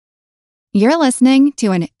You're listening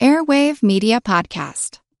to an Airwave Media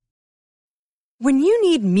Podcast. When you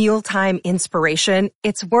need mealtime inspiration,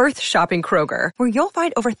 it's worth shopping Kroger, where you'll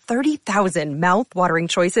find over 30,000 mouth-watering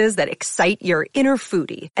choices that excite your inner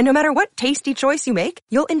foodie. And no matter what tasty choice you make,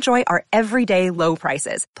 you'll enjoy our everyday low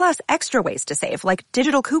prices, plus extra ways to save, like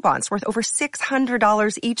digital coupons worth over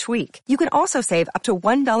 $600 each week. You can also save up to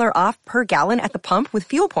 $1 off per gallon at the pump with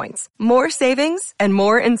fuel points. More savings and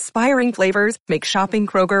more inspiring flavors make shopping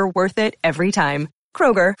Kroger worth it every time.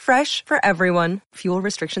 Kroger, fresh for everyone. Fuel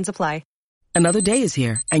restrictions apply. Another day is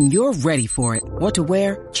here, and you're ready for it. What to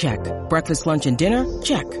wear? Check. Breakfast, lunch, and dinner?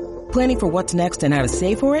 Check. Planning for what's next and how to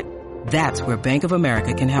save for it? That's where Bank of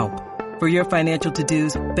America can help. For your financial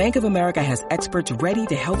to-dos, Bank of America has experts ready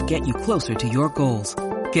to help get you closer to your goals.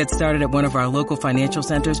 Get started at one of our local financial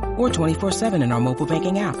centers or 24/7 in our mobile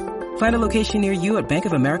banking app. Find a location near you at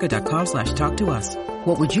bankofamerica.com/talktous.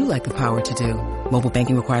 What would you like the power to do? Mobile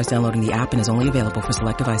banking requires downloading the app and is only available for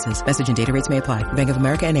select devices. Message and data rates may apply. Bank of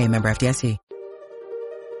America N.A., member FDIC.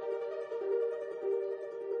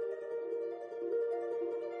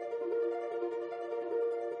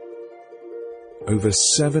 Over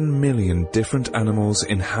 7 million different animals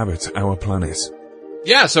inhabit our planet.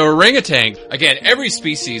 Yeah, so orangutan. Again, every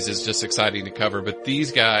species is just exciting to cover, but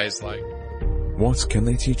these guys, like... What can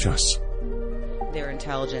they teach us? Their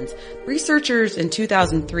intelligence. Researchers in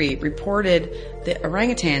 2003 reported that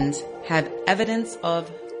orangutans have evidence of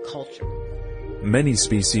culture. Many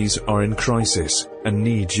species are in crisis and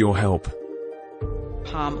need your help.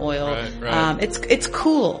 Palm oil. Right. It's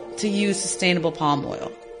cool to use sustainable palm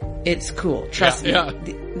oil. It's cool. Trust me. Yeah.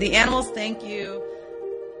 The animals thank you.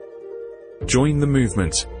 Join the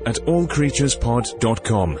movement at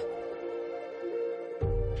allcreaturespod.com.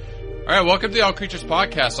 All right, welcome to the All Creatures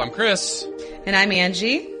Podcast. I'm Chris. And I'm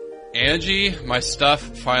Angie. Angie, my stuff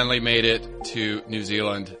finally made it to New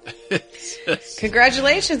Zealand.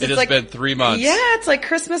 Congratulations. It has been 3 months. Yeah, it's like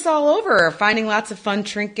Christmas all over. Finding lots of fun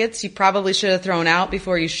trinkets you probably should have thrown out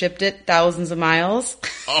before you shipped it thousands of miles.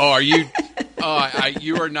 Oh, are you...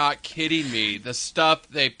 you are not kidding me. The stuff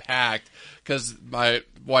they packed, because my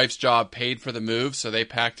wife's job paid for the move, so they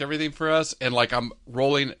packed everything for us, and like I'm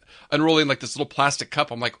unrolling like this little plastic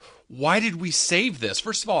cup. I'm like, why did we save this?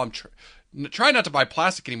 First of all, I'm trying not to buy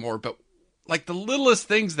plastic anymore, but like the littlest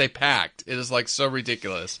things they packed, it is like so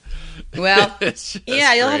ridiculous. Well,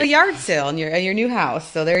 yeah, you'll great. have a yard sale in your new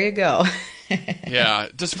house, so there you go. Yeah,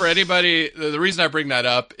 just for anybody, the reason I bring that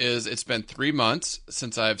up is it's been 3 months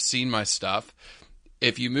since I've seen my stuff.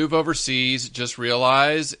 If you move overseas, just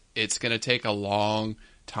realize it's going to take a long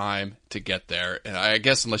time to get there. And I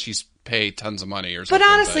guess unless you pay tons of money or something.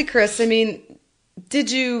 But honestly, Chris, I mean, did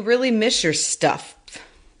you really miss your stuff?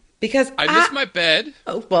 Because I missed my bed.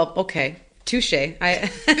 Oh, well, okay. Touche. I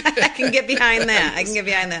can get behind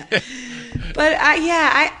that. But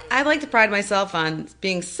I like to pride myself on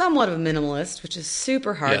being somewhat of a minimalist, which is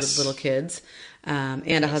super hard with little kids,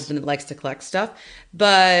 and a husband that likes to collect stuff.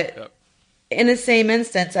 But in the same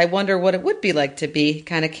instance, I wonder what it would be like to be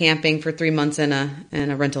kind of camping for 3 months in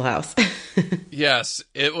a rental house. Yes,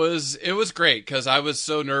 it was great because I was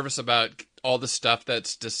so nervous about all the stuff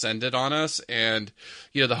that's descended on us, and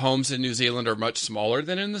the homes in New Zealand are much smaller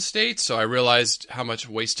than in the States, so I realized how much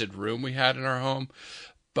wasted room we had in our home.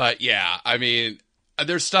 But yeah, I mean,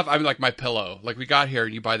 there's stuff. I mean, like my pillow. Like we got here,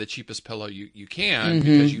 and you buy the cheapest pillow you can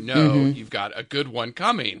because you've got a good one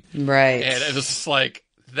coming, right? And it was just like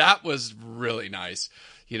that was really nice.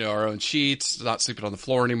 Our own sheets, not sleeping on the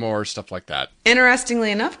floor anymore, stuff like that. Interestingly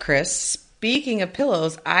enough, Chris, speaking of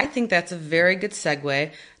pillows, I think that's a very good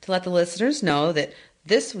segue to let the listeners know that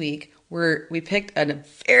this week we picked a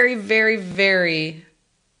very, very, very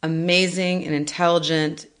amazing and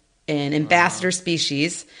intelligent and ambassador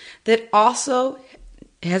species that also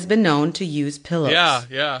has been known to use pillows.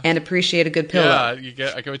 Yeah. And appreciate a good pillow. Yeah,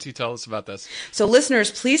 I can't wait to tell us about this. So listeners,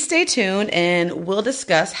 please stay tuned and we'll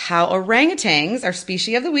discuss how orangutans, our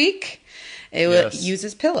species of the week,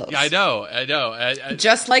 uses pillows. Yeah, I know.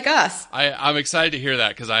 Just like us. I'm excited to hear that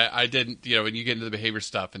because I didn't, when you get into the behavior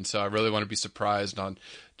stuff, and so I really want to be surprised on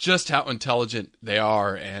just how intelligent they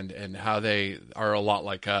are and how they are a lot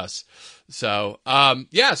like us. So,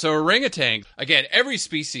 so orangutan, again, every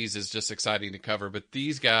species is just exciting to cover, but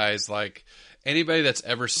these guys, like anybody that's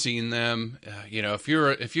ever seen them, if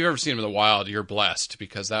you've ever seen them in the wild, you're blessed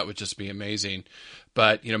because that would just be amazing.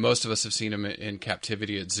 But, most of us have seen them in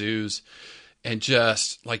captivity at zoos, and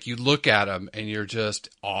just like you look at them and you're just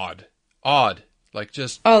awed, like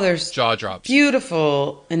just there's jaw drops.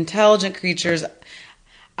 Beautiful, intelligent creatures.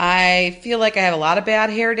 I feel like I have a lot of bad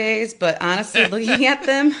hair days, but honestly, looking at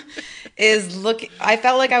them I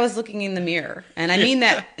felt like I was looking in the mirror. And I mean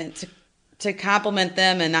that to compliment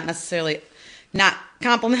them and not necessarily not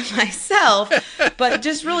compliment myself, but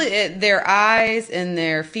just really their eyes and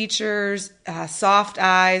their features, soft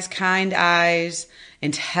eyes, kind eyes,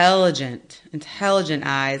 intelligent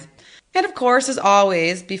eyes. And of course, as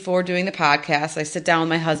always, before doing the podcast, I sit down with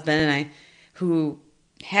my husband, who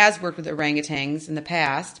has worked with orangutans in the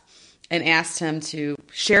past, and asked him to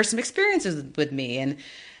share some experiences with me. And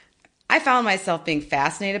I found myself being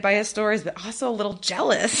fascinated by his stories, but also a little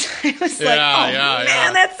jealous. I was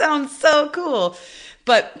man, that sounds so cool.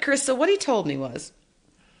 But Chris, so what he told me was,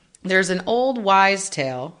 there's an old wives'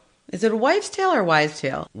 tale. Is it a wives' tale or wives'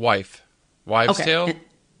 tale? Wives' tale?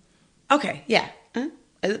 Okay, yeah.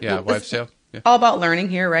 Yeah, wives' tale. Yeah. All about learning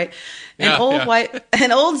here, right? An old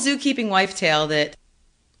zookeeping wife tale that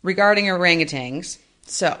regarding orangutans.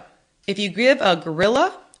 So, if you give a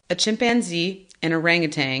gorilla, a chimpanzee, an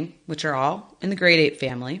orangutan, which are all in the great ape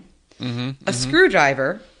family, a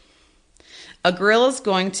screwdriver, a gorilla's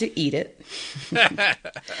going to eat it.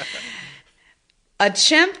 A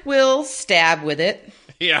chimp will stab with it.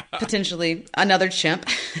 Yeah. Potentially another chimp.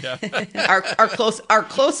 Yeah. our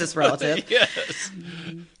closest relative. Yes.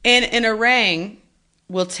 And an orang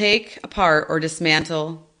will take apart or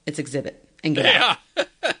dismantle its exhibit and get out.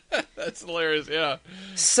 That's hilarious, yeah.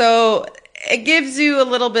 So it gives you a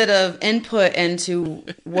little bit of input into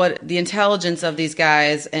what the intelligence of these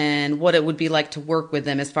guys and what it would be like to work with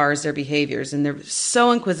them as far as their behaviors. And they're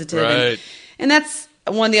so inquisitive. Right. And that's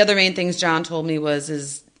one of the other main things John told me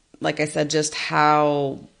is, like I said, just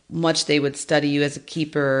how much they would study you as a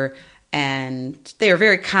keeper. And they are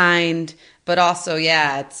very kind, but also,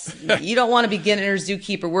 it's you don't want a beginner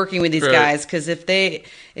zookeeper working with these guys, because if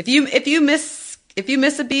you miss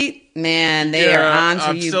a beat, man, they are on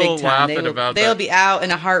to you big time. They'll be out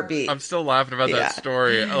in a heartbeat. I'm still laughing about that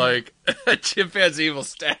story. Like, a chimpanzee will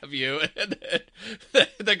stab you, and then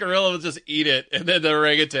the gorilla will just eat it, and then the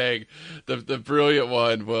orangutan, the brilliant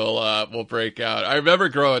one, will break out. I remember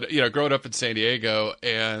growing up in San Diego,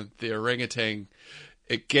 and the orangutan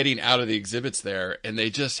getting out of the exhibits there, and they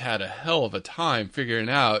just had a hell of a time figuring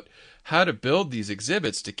out how to build these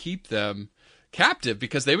exhibits to keep them captive,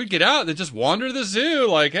 because they would get out and they just wander the zoo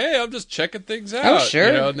like, hey, I'm just checking things out. Oh,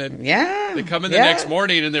 sure. And then they come in the next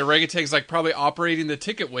morning, and the orangutan's like probably operating the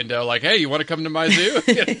ticket window like, hey, you want to come to my zoo?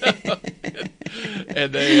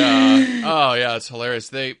 And they it's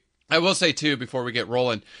hilarious. I will say too, before we get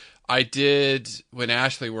rolling, I did, when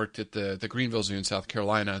Ashley worked at the Greenville Zoo in South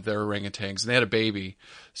Carolina, their orangutans, and they had a baby.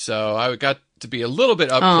 So I got to be a little bit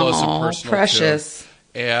up close and personal. Precious. Too.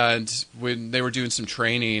 And when they were doing some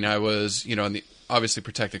training, I was, in the obviously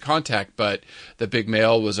protected contact, but the big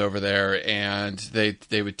male was over there, and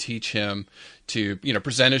they would teach him to,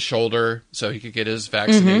 present his shoulder so he could get his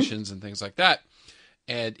vaccinations and things like that.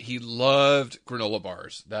 And he loved granola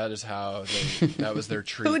bars. That is how that was their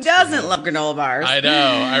treat. Who doesn't love granola bars? I know.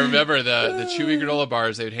 I remember the chewy granola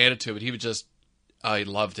bars, they would hand it to him, and he would just, he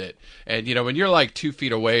loved it. And, when you're like 2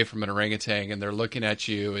 feet away from an orangutan and they're looking at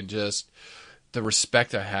you, and just the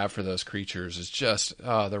respect I have for those creatures is just,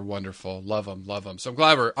 they're wonderful. Love them. So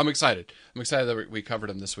I'm excited. I'm excited that we covered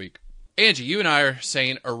them this week. Angie, you and I are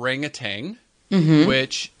saying orangutan.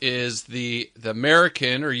 Which is the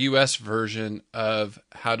American or U.S. version of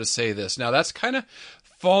how to say this. Now, that's kind of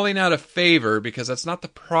falling out of favor because that's not the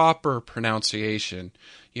proper pronunciation.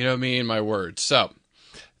 You know me and my words. So,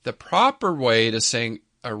 the proper way to say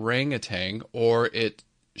orangutan, or it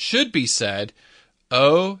should be said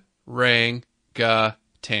o-rang-ga-tan.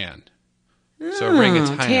 So,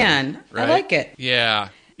 orangutan. Right? I like it.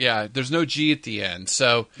 Yeah, there's no G at the end.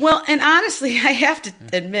 So well, and honestly, I have to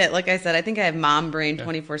admit, like I said, I think I have mom brain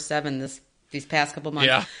 24/7 these past couple months.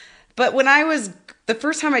 Yeah. But when the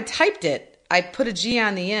first time I typed it, I put a G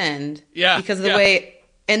on the end. Yeah. Because of the way,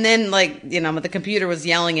 and then the computer was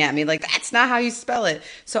yelling at me like, that's not how you spell it.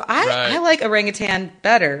 So I like orangutan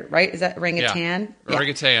better, right? Is that orangutan? Yeah.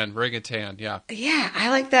 Orangutan, yeah. Yeah, I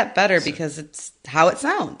like that better because it's how it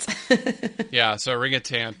sounds. Yeah, so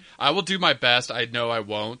orangutan. I will do my best. I know I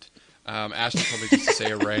won't. Ashley told me just to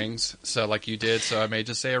say orangs, so like you did, so I may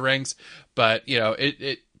just say orangs. But,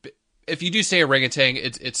 if you do say orangutan,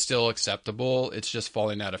 it's still acceptable. It's just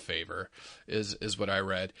falling out of favor is what I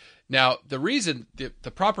read. Now, the reason,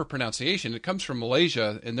 the proper pronunciation, it comes from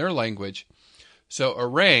Malaysia in their language. So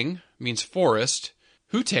orang means forest,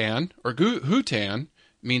 hutan or hutan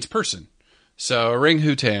means person. So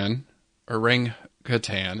orangutan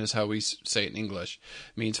is how we say it in English,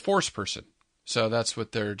 means forest person. So that's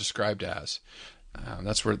what they're described as.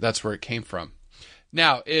 That's where it came from.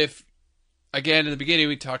 Now, if, again, in the beginning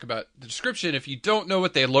we talk about the description, if you don't know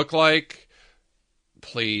what they look like,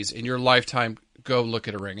 please, in your lifetime, go look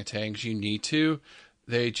at orangutans. You need to.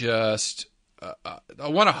 They just, I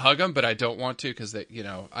want to hug them, but I don't want to because they,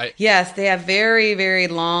 Yes, they have very, very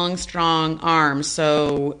long, strong arms.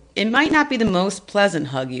 So it might not be the most pleasant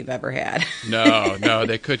hug you've ever had. No,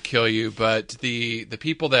 they could kill you. But the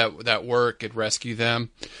people that work and rescue them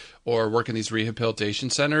or work in these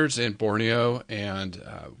rehabilitation centers in Borneo and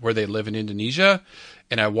where they live in Indonesia,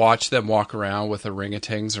 and I watch them walk around with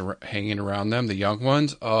orangutans hanging around them, the young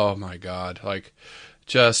ones. Oh my God. Like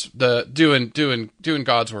just doing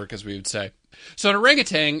God's work, as we would say. So an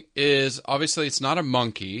orangutan is, obviously, it's not a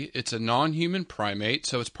monkey. It's a non-human primate,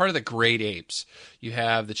 so it's part of the great apes. You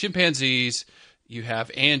have the chimpanzees, you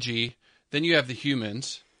have Angie, then you have the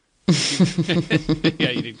humans.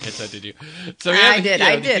 Yeah, you didn't catch that, did you? So I did.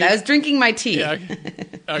 I was drinking my tea. Yeah,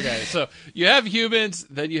 okay, so you have humans,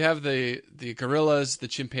 then you have the gorillas, the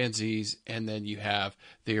chimpanzees, and then you have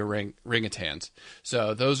the orangutans.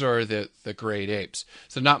 So those are the great apes.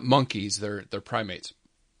 So not monkeys, they're primates.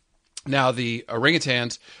 Now, the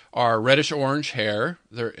orangutans are reddish-orange hair,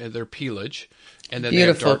 their pelage, and then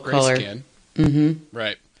Beautiful they have dark color. gray skin. Mm-hmm.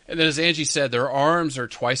 Right. And then, as Angie said, their arms are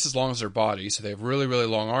twice as long as their body, so they have really, really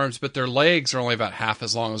long arms, but their legs are only about half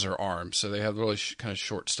as long as their arms, so they have really kind of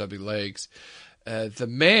short, stubby legs. The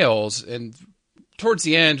males, and towards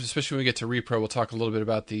the end, especially when we get to repro, we'll talk a little bit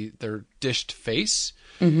about their dished face,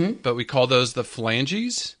 but we call those the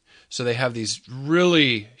phalanges. So they have these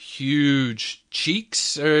really huge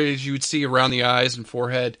cheeks, as you would see around the eyes and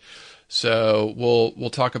forehead. So we'll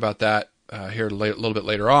talk about that here a little bit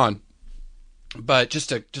later on. But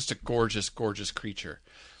just a gorgeous, gorgeous creature.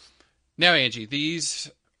 Now, Angie, these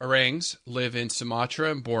orangs live in Sumatra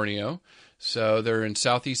and Borneo. So they're in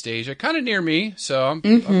Southeast Asia, kind of near me. So I'm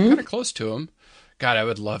kind of close to them. God, I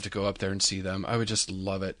would love to go up there and see them. I would just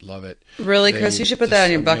love it, love it. Really, Chris, you should put that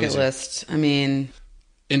on your bucket list. I mean,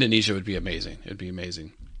 Indonesia would be amazing. It'd be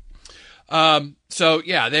amazing. So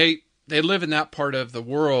yeah, they live in that part of the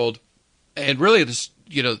world, and really just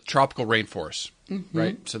tropical rainforests,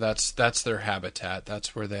 right? So that's their habitat.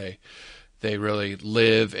 That's where they really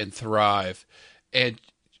live and thrive. And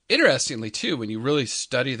interestingly too, when you really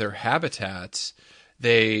study their habitats,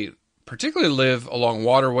 they particularly live along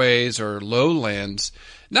waterways or lowlands.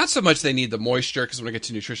 Not so much they need the moisture, because when I get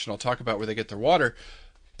to nutrition, I'll talk about where they get their water,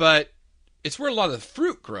 but it's where a lot of the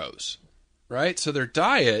fruit grows, right? So their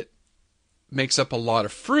diet makes up a lot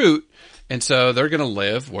of fruit, and so they're going to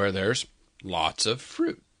live where there's lots of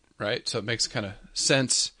fruit, right? So it makes kind of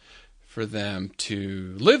sense for them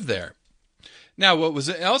to live there. Now, what was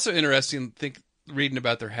also interesting, reading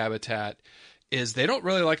about their habitat, is they don't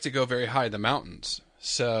really like to go very high in the mountains.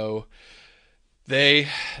 So they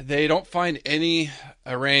don't find any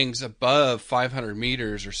orangs above 500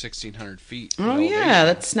 meters or 1,600 feet. Oh, yeah,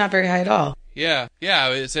 that's not very high at all. Yeah,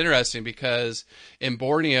 it's interesting because in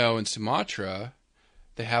Borneo and Sumatra,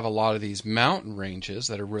 they have a lot of these mountain ranges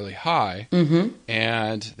that are really high,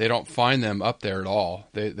 and they don't find them up there at all.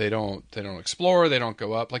 They don't explore. They don't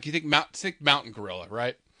go up. Like you think mountain gorilla,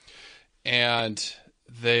 right? And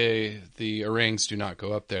the orangs do not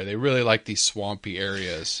go up there. They really like these swampy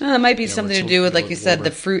areas. It might be something to do with, like you said,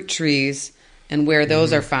 the fruit trees and where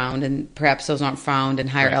those are found, and perhaps those aren't found in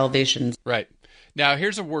higher elevations. Right. Now,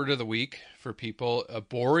 here's a word of the week for people. A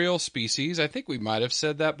boreal species. I think we might have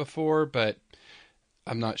said that before, but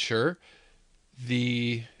I'm not sure.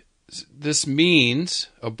 This means,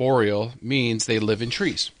 a boreal means they live in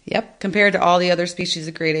trees. Yep. Compared to all the other species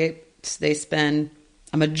of great apes, they spend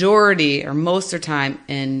a majority or most of their time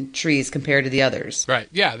in trees compared to the others. Right.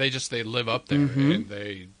 Yeah, they live up there, and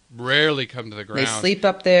they rarely come to the ground. They sleep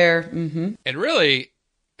up there. Mm-hmm. And really,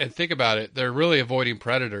 and think about it, they're really avoiding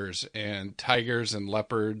predators, and tigers and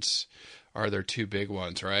leopards are their two big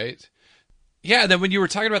ones, right? Yeah, and then when you were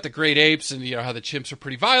talking about the great apes and how the chimps are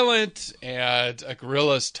pretty violent and a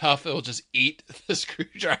gorilla's tough, it'll just eat the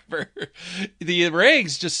screwdriver. The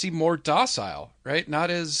orangs just seem more docile, right? Not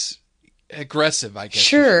as aggressive, I guess.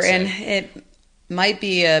 Sure, and it might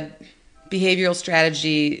be a behavioral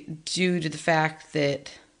strategy due to the fact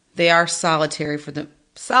that they are solitary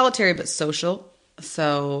but social.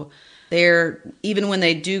 So they're, even when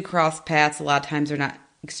they do cross paths, a lot of times they're not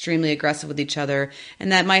extremely aggressive with each other,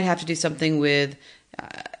 and that might have to do something with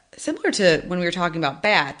similar to when we were talking about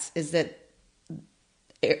bats, is that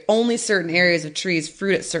only certain areas of trees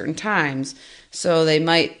fruit at certain times, so they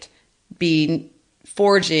might be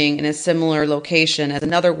foraging in a similar location as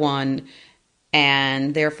another one,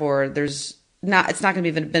 and therefore it's not going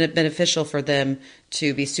to be beneficial for them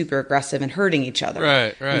to be super aggressive and hurting each other,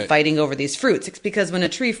 right, and fighting over these fruits. It's because when a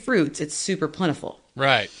tree fruits, it's super plentiful,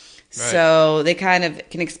 right. So they kind of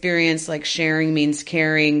can experience like sharing means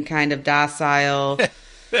caring, kind of docile,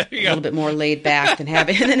 a little bit more laid back than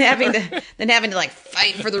having to like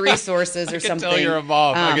fight for the resources or something. Tell you're a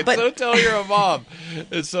mom. I can tell you're a mom.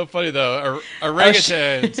 It's so funny though.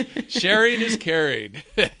 Orangutans, sharing is caring.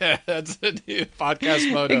 That's a new podcast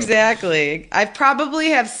motto. Exactly. I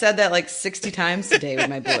probably have said that like 60 times today with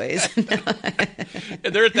my boys. And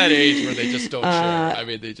they're at that age where they just don't share. I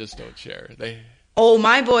mean, they just don't share. Oh,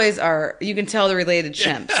 my boys are, you can tell they're related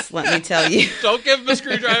chimps, let me tell you. Don't give them a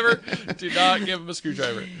screwdriver. Do not give them a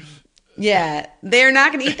screwdriver. Yeah, they're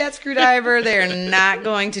not going to eat that screwdriver. They're not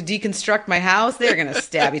going to deconstruct my house. They're going to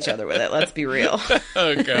stab each other with it. Let's be real.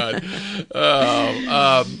 Oh, God.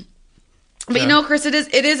 But Chris, it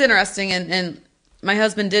is interesting. And my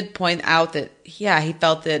husband did point out that, he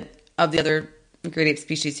felt that of the other great ape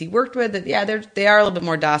species he worked with, that, they are a little bit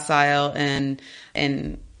more docile and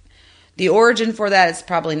the origin for that is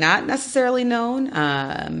probably not necessarily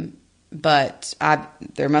known, but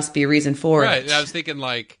there must be a reason for it. Right. And I was thinking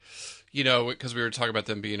because we were talking about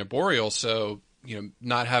them being arboreal, so,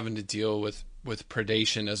 not having to deal with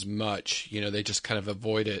predation as much, they just kind of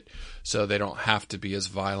avoid it so they don't have to be as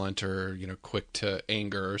violent or, quick to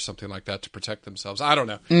anger or something like that to protect themselves. I don't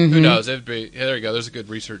know. Mm-hmm. Who knows? There you go. There's a good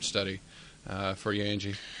research study for you,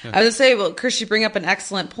 Angie. Yeah. I was going to say, well, Chris, you bring up an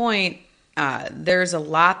excellent point. There's a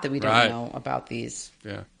lot that we don't know about these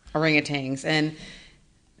orangutans, and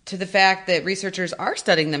to the fact that researchers are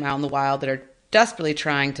studying them out in the wild that are desperately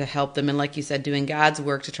trying to help them, and like you said, doing God's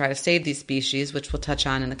work to try to save these species, which we'll touch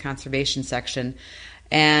on in the conservation section.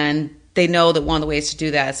 And they know that one of the ways to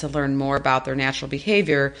do that is to learn more about their natural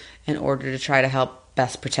behavior in order to try to help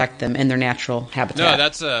best protect them in their natural habitat. No,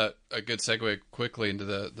 that's a good segue quickly into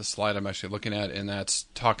the slide I'm actually looking at, and that's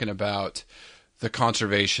talking about the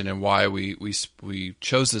conservation and why we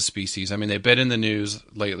chose this species. I mean, they've been in the news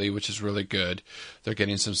lately, which is really good. They're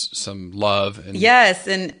getting some love. And yes,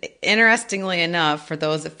 and interestingly enough, for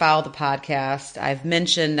those that follow the podcast, I've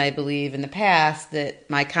mentioned, I believe, in the past that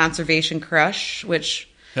my conservation crush, which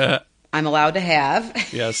I'm allowed to have,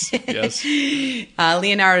 yes,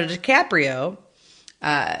 Leonardo DiCaprio,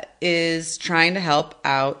 is trying to help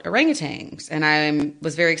out orangutans, and I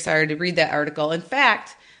was very excited to read that article. In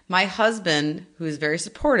fact, my husband, who is very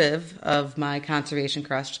supportive of my conservation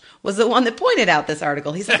crush, was the one that pointed out this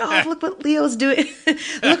article. He's like, "Oh, look what Leo's doing!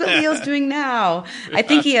 Look what Leo's doing now." I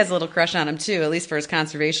think he has a little crush on him too, at least for his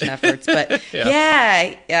conservation efforts. But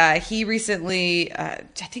he recently, I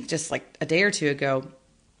think just like a day or two ago,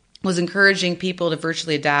 was encouraging people to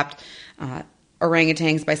virtually adopt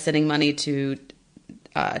orangutans by sending money to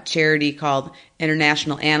a charity called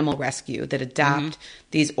International Animal Rescue that adopt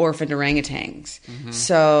these orphaned orangutans. Mm-hmm.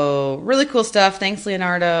 So really cool stuff. Thanks,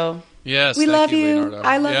 Leonardo. Yes, we love you. Leonardo.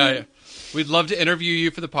 I love you. Yeah. We'd love to interview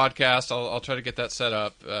you for the podcast. I'll try to get that set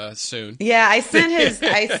up soon. Yeah, I sent his.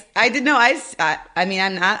 I did know. I mean,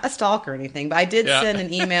 I'm not a stalker or anything, but I did send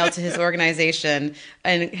an email to his organization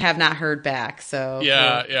and have not heard back. So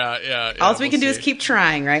yeah. All we can do is keep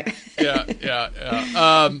trying, right? Yeah.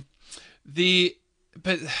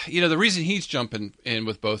 But, the reason he's jumping in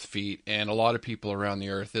with both feet, and a lot of people around the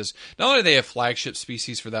earth, is not only do they have flagship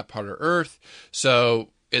species for that part of Earth. So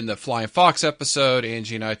in the Flying Fox episode,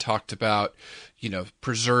 Angie and I talked about,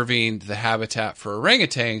 preserving the habitat for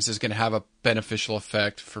orangutans is going to have a beneficial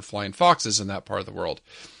effect for flying foxes in that part of the world.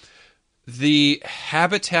 The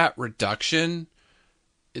habitat reduction,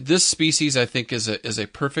 this species, I think, is a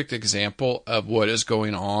perfect example of what is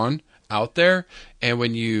going on out there. And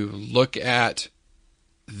when you look at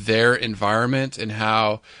their environment and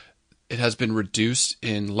how it has been reduced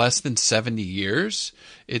in less than 70 years,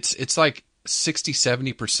 it's like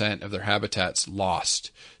 60-70% of their habitats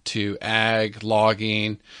lost to ag,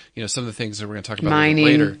 logging, some of the things that we're going to talk about mining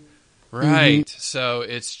later. Right. Mm-hmm. So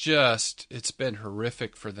it's been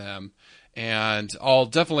horrific for them. And I'll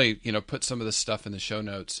definitely, put some of this stuff in the show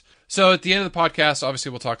notes. So at the end of the podcast,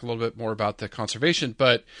 obviously we'll talk a little bit more about the conservation,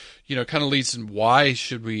 but, kind of leads in why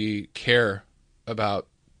should we care about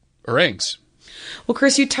orangs? Well,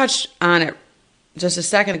 Chris, you touched on it just a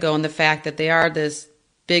second ago, in the fact that they are this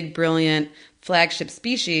big, brilliant flagship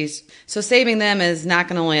species. So saving them is not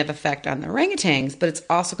going to only have effect on the orangutans, but it's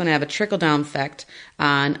also going to have a trickle-down effect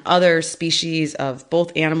on other species of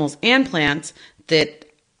both animals and plants that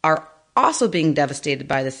are also being devastated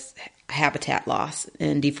by this habitat loss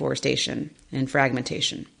and deforestation and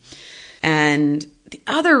fragmentation. And the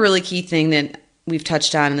other really key thing that we've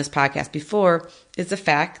touched on in this podcast before is the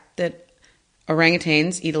fact that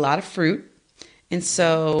orangutans eat a lot of fruit. And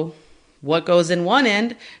so what goes in one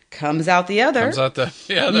end comes out the other. Comes out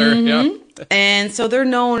the other, yeah. And so they're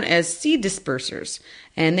known as seed dispersers.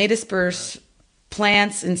 And they disperse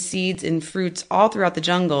plants and seeds and fruits all throughout the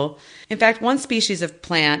jungle. In fact, one species of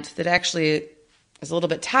plant that actually is a little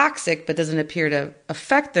bit toxic but doesn't appear to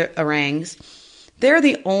affect the orangs, they're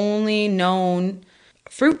the only known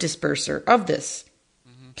fruit disperser of this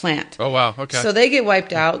plant. Oh, wow. Okay. So they get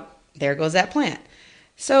wiped out. There goes that plant.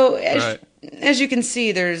 So as you can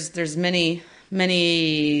see, there's many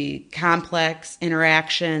complex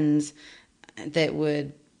interactions that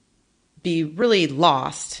would be really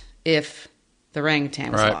lost if the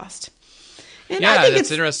orangutan was lost. And yeah, I think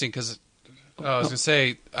that's interesting because I was going to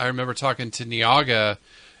say, I remember talking to Niaga,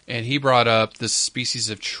 and he brought up this species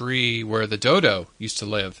of tree where the dodo used to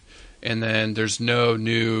live, and then there's no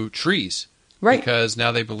new trees. Right. Because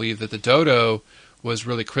now they believe that the dodo was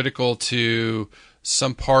really critical to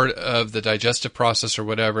some part of the digestive process or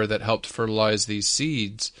whatever that helped fertilize these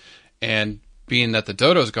seeds. And being that the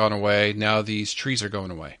dodo's gone away, now these trees are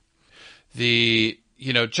going away.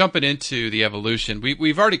 Jumping into the evolution,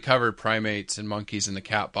 we've already covered primates and monkeys in the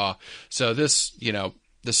cat paw. So this,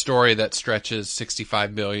 the story that stretches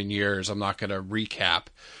 65 million years, I'm not going to recap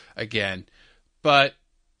again. But,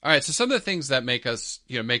 all right, so some of the things that make us,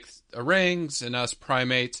 make orangs and us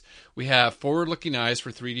primates, we have forward-looking eyes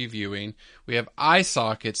for 3D viewing. We have eye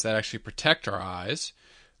sockets that actually protect our eyes.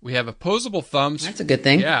 We have opposable thumbs. That's a good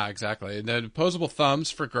thing. Yeah, exactly. And then opposable thumbs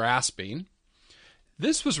for grasping.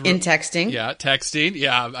 This was in texting. Yeah, texting.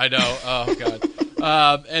 Yeah, I know. Oh,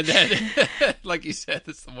 God. And then, like you said,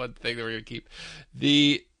 that's the one thing that we're going to keep.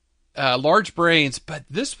 The large brains, but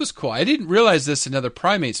this was cool. I didn't realize this in other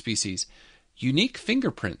primate species. Unique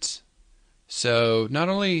fingerprints. So not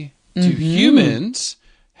only do humans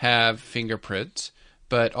have fingerprints,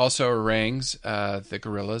 but also orangs, the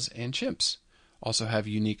gorillas, and chimps also have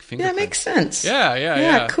unique fingerprints. Yeah, makes sense.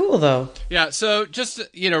 Yeah. Cool, though. Yeah, so just,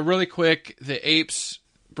 really quick, the apes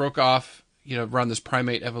broke off, around this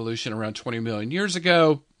primate evolution around 20 million years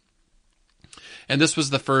ago. And this was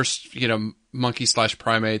the first,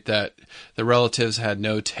 monkey/primate that the relatives had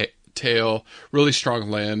no tail, really strong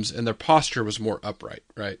limbs, and their posture was more upright,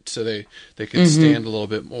 right? So they could stand a little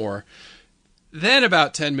bit more. Then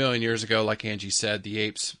about 10 million years ago, like Angie said, the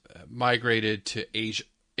apes migrated to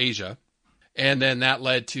Asia. And then that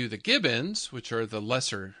led to the gibbons, which are the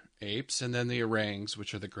lesser apes, and then the orangs,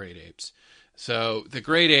 which are the great apes. So the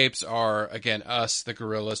great apes are, again, us, the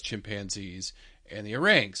gorillas, chimpanzees, and the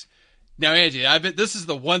orangs. Now, Angie, this is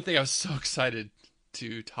the one thing I was so excited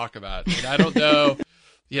to talk about. And I don't know,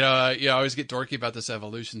 I always get dorky about this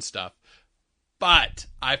evolution stuff. But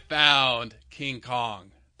I found King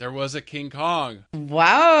Kong. There was a King Kong.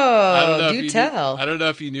 Wow, do tell. I don't know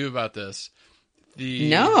if you knew about this.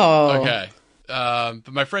 No. Okay.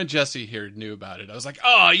 But my friend Jesse here knew about it. I was like,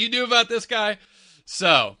 oh, you knew about this guy?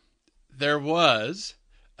 So there was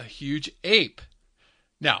a huge ape.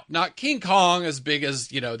 Now, not King Kong as big as,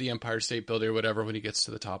 the Empire State Building or whatever when he gets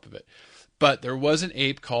to the top of it. But there was an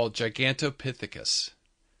ape called Gigantopithecus.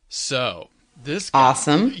 So this guy,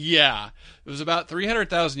 awesome. Yeah. It was about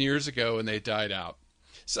 300,000 years ago when they died out.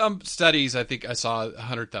 Some studies, I think I saw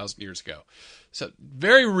 100,000 years ago. So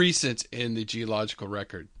very recent in the geological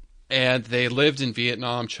record. And they lived in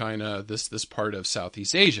Vietnam, China, this part of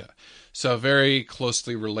Southeast Asia. So very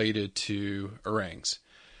closely related to orangs.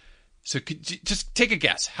 So could you just take a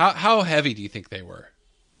guess. How heavy do you think they were?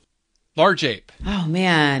 Large ape. Oh,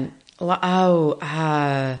 man.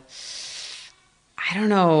 I don't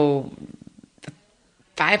know.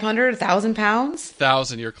 500, 1,000 pounds?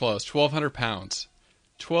 1,000, you're close. 1,200 pounds.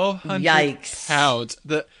 1,200 Yikes. pounds.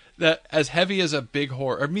 That as heavy as a big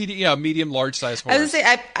horse, or medium, large size horse. I was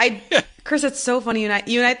gonna say, Chris, it's so funny.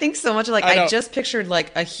 You and I think so much alike. I just pictured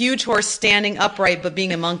like a huge horse standing upright, but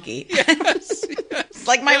being a monkey. Yes.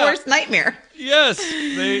 Like my worst nightmare. Yes,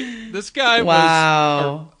 this guy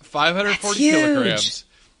was 540 kilograms.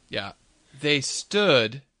 Yeah, they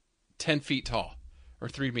stood 10 feet tall, or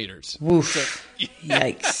 3 meters. Woof! So,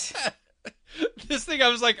 Yikes! This thing, I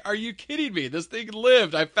was like, are you kidding me? This thing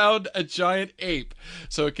lived. I found a giant ape.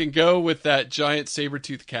 So it can go with that giant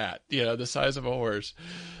saber-toothed cat, the size of a horse.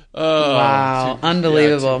 Oh, wow.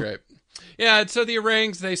 Unbelievable. Yeah, great. Yeah, and so the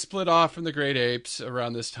orangs, they split off from the great apes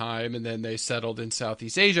around this time, and then they settled in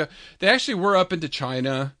Southeast Asia. They actually were up into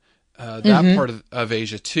China, that part of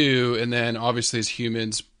Asia too, and then obviously as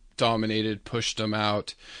humans dominated, pushed them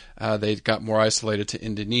out, they got more isolated to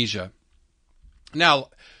Indonesia. Now,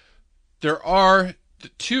 there are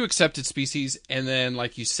 2 accepted species, and then,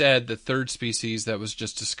 like you said, the 3rd species that was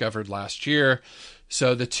just discovered last year.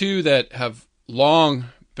 So the 2 that have long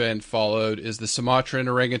been followed is the Sumatran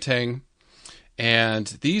orangutan And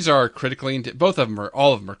these are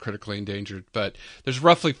all of them are critically endangered, but there's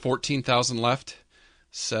roughly 14,000 left.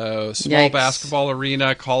 So small Yikes. basketball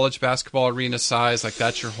arena, college basketball arena size, like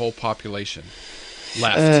that's your whole population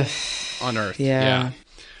left on Earth. Yeah.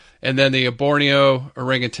 And then the Borneo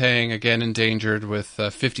orangutan, again endangered, with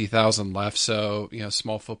 50,000 left. So,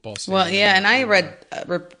 small football stadium. Well, yeah, and I read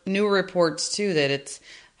new reports too that it's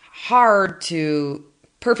hard to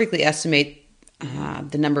perfectly estimate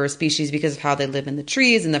the number of species because of how they live in the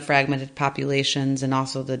trees and the fragmented populations and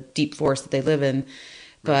also the deep forest that they live in.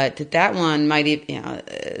 But that one might,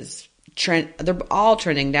 is they're all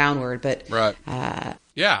trending downward. But right,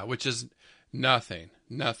 which is nothing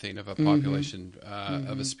of a population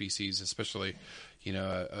of a species, especially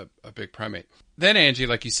a big primate. Then, Angie,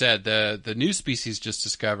 like you said, the new species just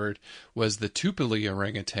discovered was the Tupelo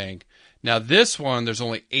orangutan. Now this one, there's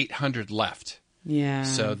only 800 left. Yeah.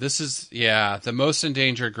 So this is, the most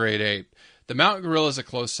endangered great ape. The mountain gorilla is a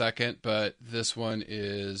close second, but this one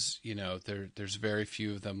is, there's very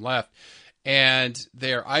few of them left. And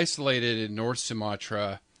they are isolated in North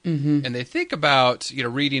Sumatra. Mm-hmm. And they think about,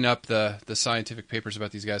 reading up the scientific papers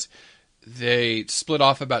about these guys. They split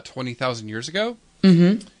off about 20,000 years ago.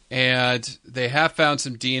 Mm-hmm. And they have found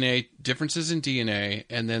some differences in DNA,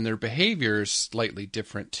 and then their behavior is slightly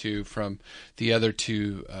different, too, from the other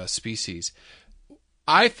two species.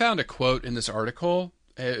 I found a quote in this article.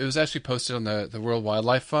 It was actually posted on the World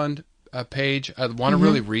Wildlife Fund page. I want to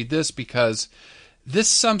really read this because this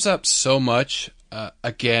sums up so much,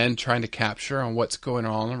 again, trying to capture on what's going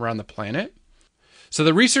on around the planet. So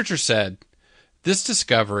the researcher said, this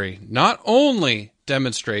discovery not only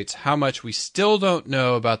demonstrates how much we still don't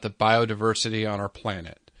know about the biodiversity on our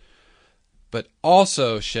planet, but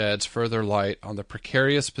also sheds further light on the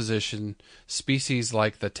precarious position species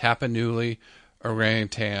like the Tapanuli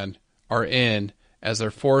orangutan are in as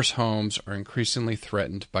their forest homes are increasingly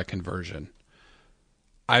threatened by conversion.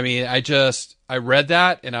 I mean, I read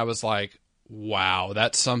that and I was like, wow,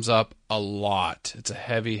 that sums up a lot. It's a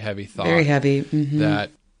heavy, heavy thought. Very heavy. Mm-hmm.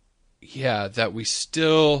 That we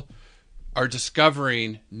still are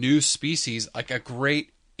discovering new species like a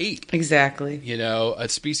great ape. Exactly. A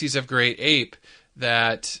species of great ape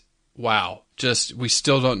that, wow, we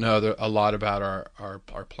still don't know a lot about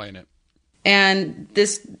our planet. And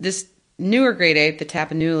this newer great ape, the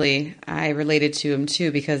Tapanuli, I related to him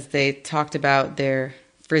too because they talked about their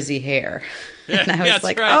frizzy hair. Yeah, and I was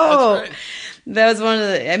like, right. That was one of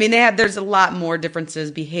the, there's a lot more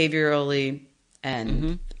differences behaviorally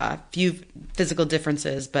and a few physical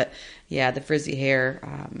differences, but the frizzy hair.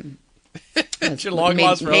 It's your long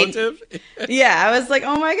lost relative? Yeah, I was like,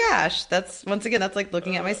 oh my gosh, that's like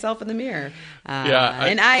looking at myself in the mirror.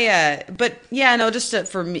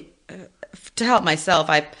 For me, to help myself,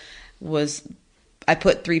 I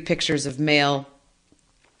put 3 pictures of male,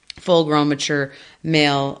 full-grown, mature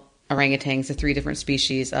male orangutans of 3 different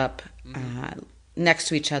species up next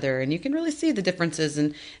to each other, and you can really see the differences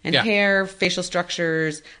in hair, facial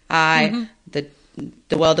structures, eye, the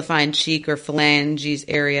well-defined cheek or phalanges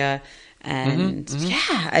area, and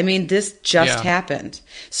this just happened.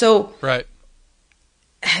 So, right.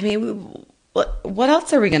 I mean, what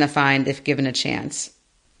else are we going to find if given a chance?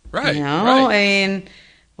 Right. Right. I mean,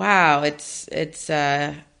 wow, it's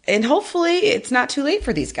and hopefully it's not too late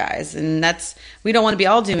for these guys. And we don't want to be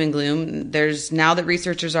all doom and gloom. Now that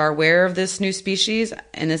researchers are aware of this new species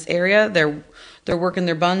in this area, they're working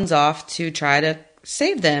their buns off to try to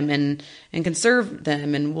save them and conserve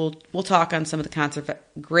them. And we'll talk on some of the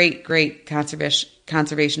great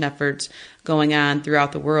conservation efforts going on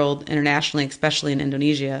throughout the world, internationally, especially in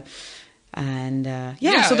Indonesia. And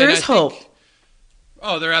so there is hope.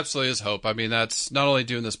 There absolutely is hope. I mean, that's not only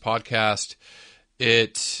doing this podcast,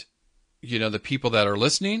 the people that are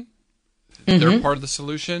listening, they're part of the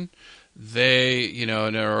solution. They,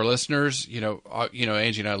 and our listeners,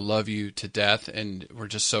 Angie and I love you to death, and we're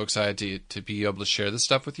just so excited to be able to share this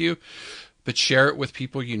stuff with you. But share it with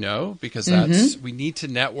people because we need to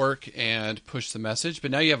network and push the message. But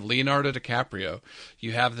now you have Leonardo DiCaprio.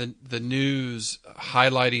 You have the news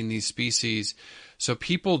highlighting these species. So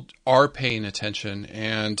people are paying attention,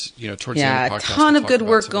 and towards the end of the podcast, a ton of good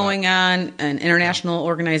work going on, and international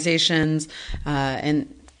organizations,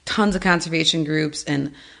 and tons of conservation groups,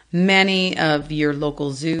 and many of your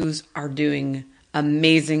local zoos are doing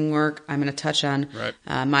amazing work. I'm going to touch on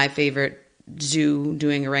my favorite zoo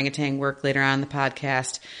doing orangutan work later on in the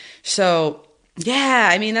podcast. So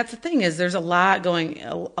that's the thing is there's a lot going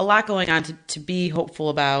on to be hopeful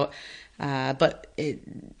about, but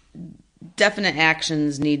definite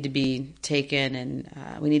actions need to be taken, and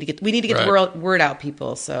we need to get the word out,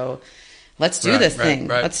 people. So Let's do this thing.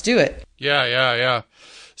 Right. Let's do it. Yeah.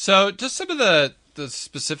 So just some of the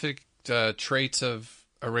specific traits of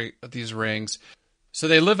these orangs. So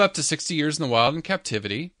they live up to 60 years in the wild in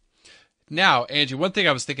captivity. Now, Angie, one thing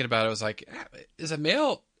I was thinking about, I was like, is a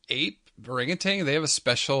male ape orangutan, they have a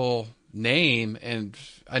special name, and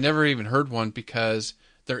I never even heard one because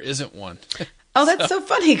there isn't one. Oh, that's so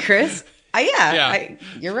funny, Chris.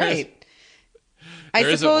 You're right.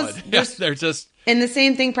 I suppose one. Yeah, they're just... And the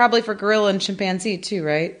same thing probably for gorilla and chimpanzee too,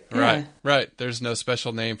 right? Yeah. Right. There's no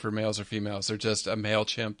special name for males or females. They're just a male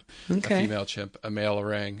chimp, a female chimp, a male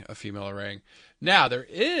orang, a female orang. Now, there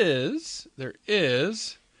is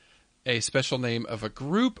a special name of a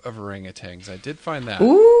group of orangutans. I did find that.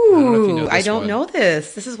 Ooh, I don't know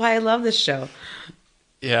this. This is why I love this show.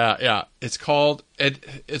 Yeah. It's called...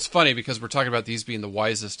 It's funny because we're talking about these being the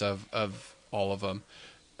wisest of all of them.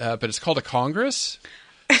 But it's called a congress.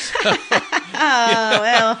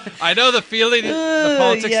 Well. I know the feeling, the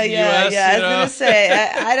politics in the U.S. Yeah. I was going to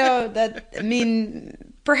say,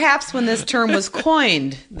 perhaps when this term was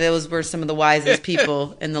coined, those were some of the wisest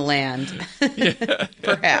people in the land.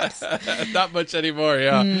 Perhaps. Not much anymore,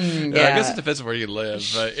 yeah. I guess it depends on where you live,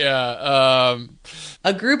 but yeah.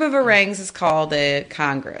 A group of orangs is called a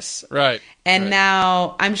congress. Right. And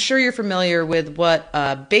now, I'm sure you're familiar with what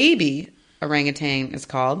a baby orangutan is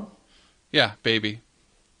called. Yeah, baby.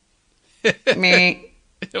 Meh.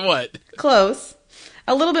 What? Close.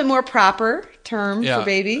 A little bit more proper term for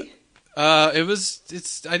baby. I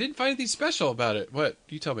didn't find anything special about it. What?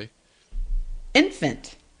 You tell me.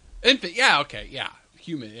 Infant. Yeah, okay, yeah.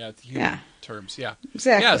 Human terms, yeah.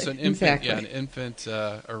 Exactly. Yeah, so an infant, an infant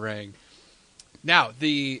orang. Now,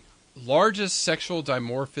 the largest sexual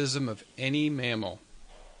dimorphism of any mammal.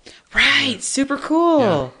 Right, super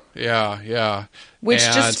cool. Yeah. Which,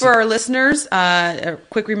 just for our listeners, a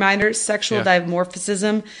quick reminder, sexual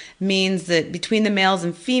dimorphism means that between the males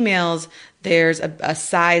and females, there's a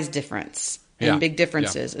size difference and big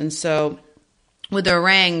differences. And so with the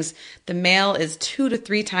orangs, the male is 2 to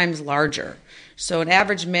 3 times larger. So an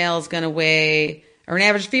average male is going to weigh, or an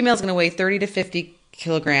average female is going to weigh 30 to 50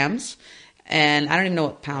 kilograms. And I don't even know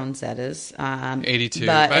what pounds that is. 82.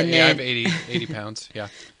 But I have 80 pounds. Yeah.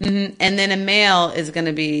 Mm-hmm. And then a male is going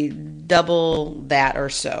to be double that or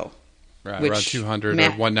so. Right. Around 200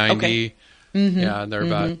 or 190. Okay. Mm-hmm. Yeah. And they're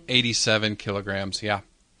about 87 kilograms. Yeah.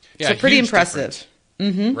 So pretty impressive.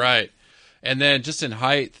 Mm-hmm. Right. And then just in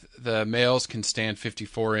height, the males can stand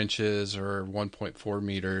 54 inches or 1.4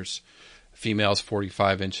 meters. Females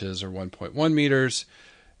 45 inches or 1.1 meters.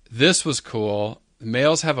 This was cool.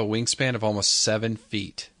 Males have a wingspan of almost 7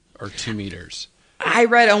 feet or 2 meters. I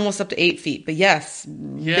read almost up to 8 feet, but yes,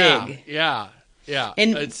 big. Yeah.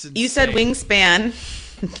 And you said wingspan.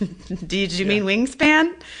 Did you mean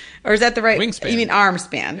wingspan? Or is that the right? Wingspan. You mean arm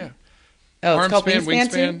span? Yeah. Oh, arm it's called span,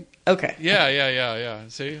 wingspan too? Okay. Yeah.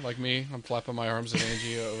 See, like me, I'm flapping my arms at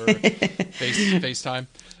Angie over FaceTime.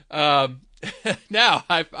 Now,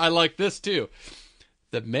 I like this too.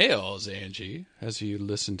 The males, Angie, as you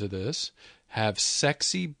listen to this, have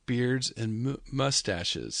sexy beards and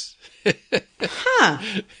mustaches.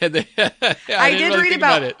 And I did read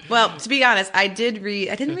about it. Well, to be honest, I didn't read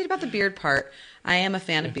about the beard part. I am a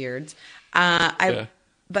fan of beards. But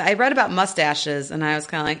I read about mustaches, and I was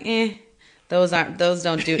kind of like, those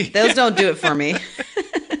don't do it for me.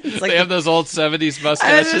 It's like, they have those old 70s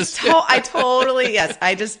mustaches. I totally, yes.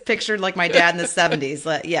 I just pictured like my dad in the 70s.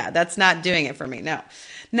 Like, that's not doing it for me. No.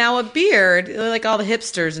 Now a beard, like all the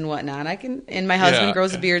hipsters and whatnot, and my husband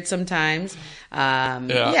grows a beard sometimes. I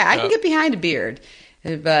can get behind a beard,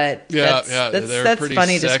 but that's pretty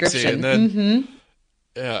funny sexy. description. And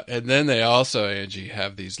then, and then they also, Angie,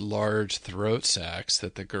 have these large throat sacs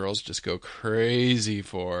that the girls just go crazy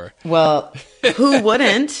for. Well, who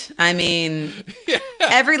wouldn't? I mean,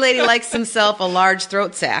 every lady likes himself a large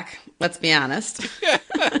throat sac. Let's be honest.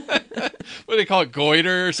 What do they call it?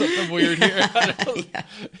 Goiter or something weird here?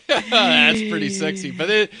 That's pretty sexy. But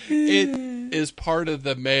it is part of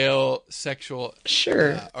the male sexual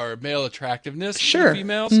or male attractiveness for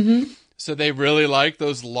females. Mm-hmm. So they really like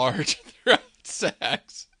those large throat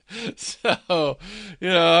sacs. So,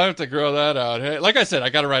 I have to grow that out. Hey, like I said, I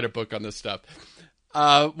got to write a book on this stuff.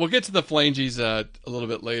 We'll get to the phalanges a little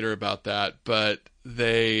bit later about that, but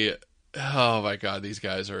oh my God, these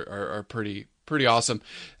guys are pretty awesome.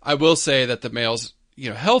 I will say that the males,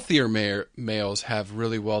 healthier males have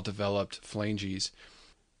really well developed phalanges.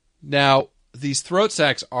 Now, these throat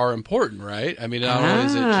sacs are important, right? I mean, not only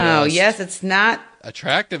is it just yes, it's not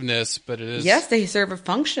attractiveness, but it is. Yes, they serve a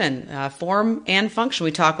function, form and function.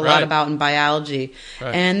 We talk a lot about in biology,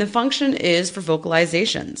 and the function is for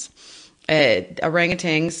vocalizations.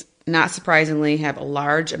 Orangutans not surprisingly, have a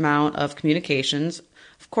large amount of communications,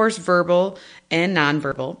 of course, verbal and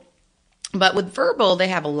nonverbal. But with verbal, they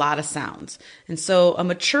have a lot of sounds. And so a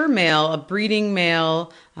mature male, a breeding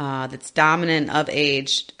male that's dominant of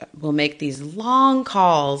age, will make these long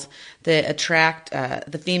calls that attract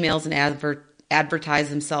the females and advertise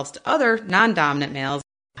themselves to other non-dominant males.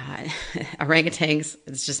 Orangutans,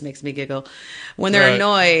 this just makes me giggle. When they're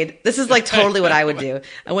annoyed, this is like totally what I would do.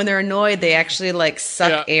 When they're annoyed, they actually like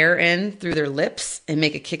suck air in through their lips and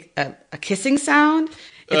make a kissing sound.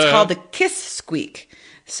 It's called the kiss squeak.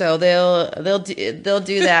 So they'll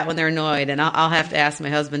do that when they're annoyed, and I'll have to ask my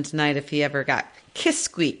husband tonight if he ever got kiss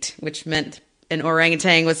squeaked, which meant an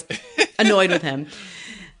orangutan was annoyed with him.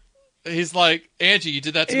 He's like, Angie, you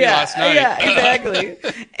did that to me last night. Yeah, exactly.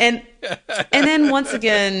 And then once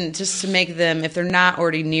again, just to make them, if they're not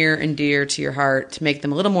already near and dear to your heart, to make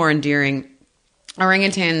them a little more endearing,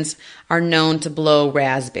 orangutans are known to blow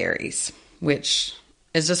raspberries, which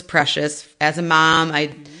is just precious. As a mom,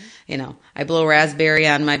 I blow raspberry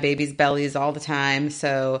on my baby's bellies all the time.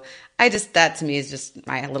 So that to me is just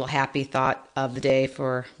my little happy thought of the day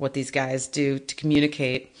for what these guys do to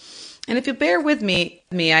communicate. And if you bear with me,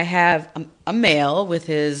 I have a male with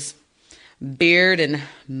his beard and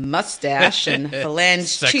mustache and phalange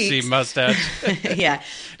sexy cheeks. Mustache. Yeah.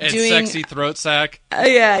 And sexy throat sack.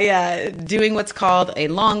 Doing what's called a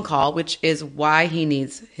long call, which is why he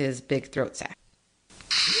needs his big throat sack.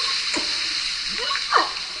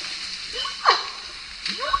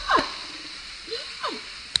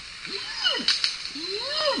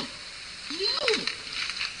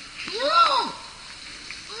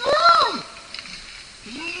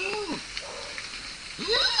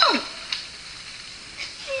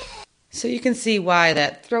 So you can see why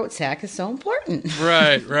that throat sack is so important.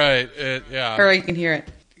 Right. Yeah. Or you can hear it.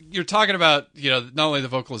 You're talking about, not only the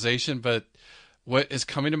vocalization, but what is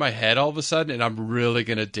coming to my head all of a sudden, and I'm really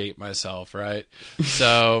going to date myself, right?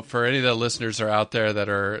 So for any of the listeners that are out there that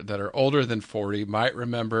are older than 40, might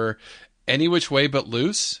remember Any Which Way But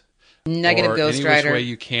Loose. Negative Ghost Rider. Any Which Way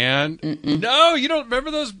You Can. Mm-mm. No, you don't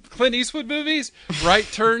remember those Clint Eastwood movies? Right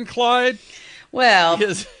Turn, Clyde? Well,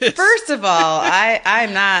 first of all,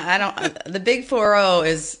 the Big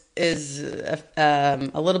 4-0 is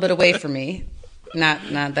a little bit away from me. Not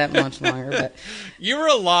that much longer, but you were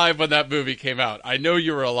alive when that movie came out. I know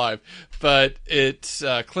you were alive, but it's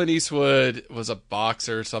Clint Eastwood was a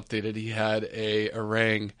boxer or something, and he had a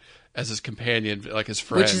orang as his companion, like his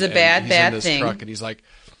friend, which is a bad in this thing. Truck, and he's like,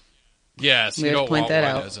 "Yes, we you don't point want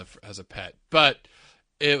that one out. as a pet," but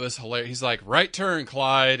it was hilarious. He's like, "Right turn,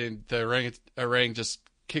 Clyde," and the orang just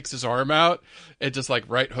kicks his arm out. It just like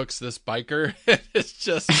right hooks this biker. It's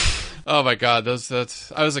just, oh my god, I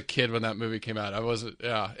was a kid when that movie came out. I wasn't.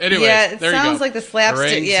 Yeah. Anyways, yeah, it there sounds you go. like the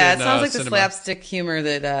slapstick. Yeah, it sounds like the slapstick humor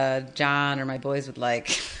that John or my boys would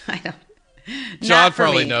like. I don't. John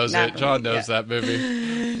probably knows it. John knows that movie.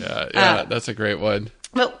 Yeah, that's a great one.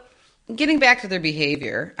 Well, getting back to their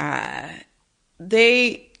behavior,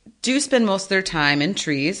 they do spend most of their time in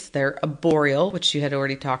trees. They're arboreal, which you had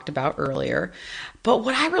already talked about earlier. But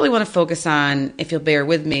what I really want to focus on, if you'll bear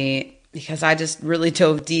with me, because I just really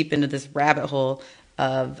dove deep into this rabbit hole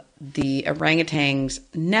of the orangutan's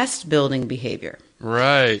nest building behavior.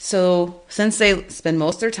 Right. So since they spend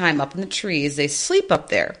most of their time up in the trees, they sleep up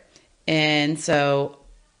there. And so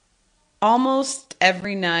almost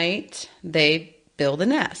every night they build a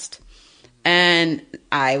nest. And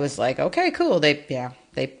I was like, okay, cool. They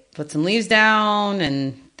put some leaves down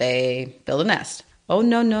and they build a nest. Oh,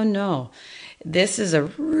 no. This is a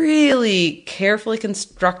really carefully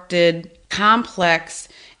constructed, complex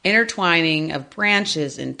intertwining of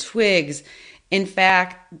branches and twigs. In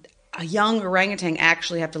fact, a young orangutan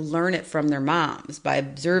actually have to learn it from their moms by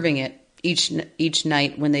observing it each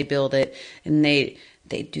night when they build it. And they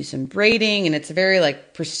do some braiding, and it's a very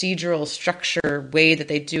like procedural structure way that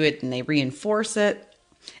they do it, and they reinforce it.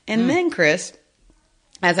 And then, Chris,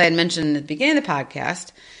 as I had mentioned at the beginning of the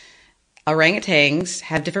podcast, orangutans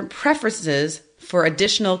have different preferences for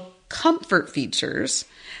additional comfort features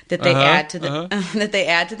that they add to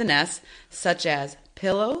the nest, such as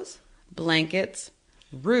pillows, blankets,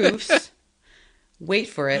 roofs. Wait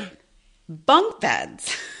for it, bunk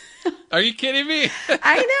beds. Are you kidding me?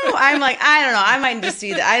 I know. I'm like, I don't know. I might just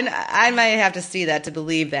see that. I might have to see that to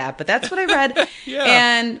believe that. But that's what I read. Yeah.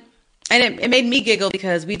 And it made me giggle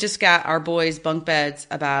because we just got our boys' bunk beds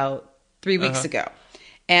about 3 weeks ago.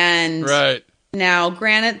 And now,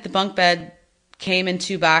 granted, the bunk bed came in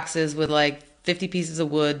 2 boxes with like 50 pieces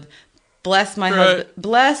of wood. Bless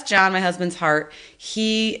John, my husband's heart.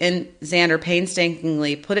 He and Xander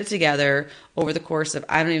painstakingly put it together over the course of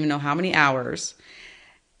I don't even know how many hours.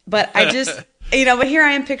 But I just, but here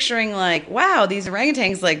I am picturing like, wow, these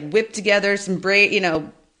orangutans like whip together some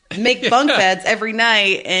make bunk beds every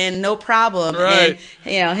night and no problem. Right.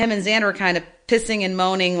 And, him and Xander were kind of pissing and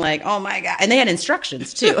moaning like, oh my God. And they had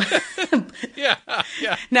instructions too. Yeah.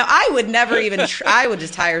 Now I would never even, I would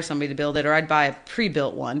just hire somebody to build it, or I'd buy a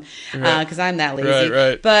pre-built one because I'm that lazy.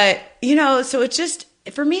 Right. But, so it's just,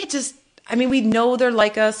 for me, we know they're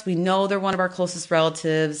like us. We know they're one of our closest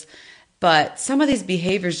relatives. But some of these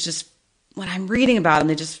behaviors just, when I'm reading about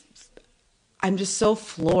them, I'm just so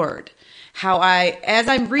floored. As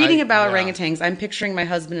I'm reading about orangutans, I'm picturing my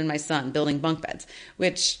husband and my son building bunk beds,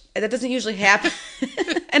 which that doesn't usually happen.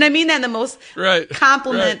 And I mean that in the most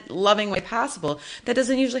compliment-loving way possible. That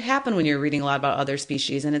doesn't usually happen when you're reading a lot about other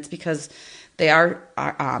species, and it's because they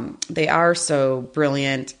are so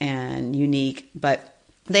brilliant and unique, but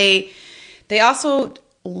they also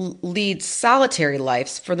lead solitary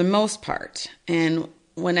lives for the most part. And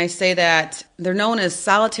when I say that, they're known as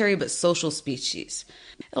solitary but social species.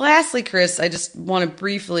 Lastly, Chris, I just want to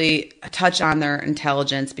briefly touch on their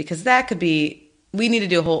intelligence, because that could be, we need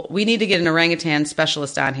to get an orangutan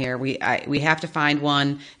specialist on here. We have to find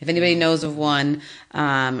one. If anybody knows of one,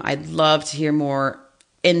 I'd love to hear more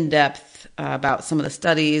in-depth about some of the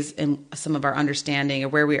studies and some of our understanding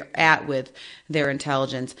of where we're at with their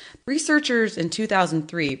intelligence. Researchers in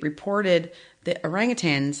 2003 reported that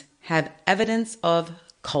orangutans have evidence of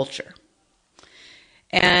culture.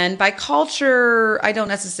 And by culture, I don't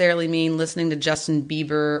necessarily mean listening to Justin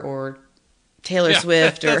Bieber or Taylor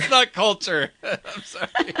Swift. That's not culture. I'm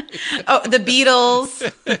sorry. Oh, the Beatles.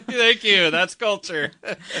 Thank you. That's culture.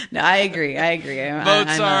 No, I agree.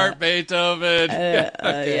 Mozart, Beethoven.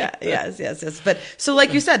 Yes. But so,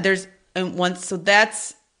 like you said, there's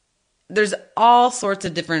all sorts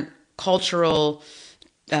of different cultural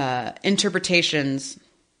interpretations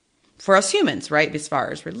for us humans, right? As far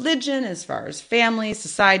as religion, as far as family,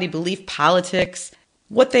 society, belief, politics.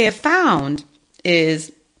 What they have found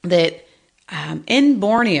is that in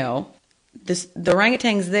Borneo, the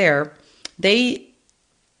orangutans there, they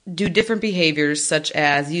do different behaviors, such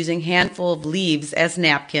as using handful of leaves as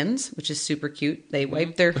napkins, which is super cute. They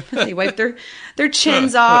wipe their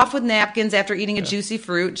chins off with napkins after eating a juicy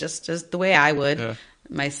fruit, just the way I would. Yeah.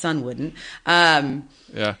 My son wouldn't.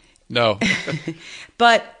 No.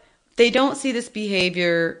 But they don't see this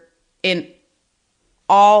behavior in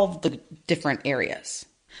all the different areas.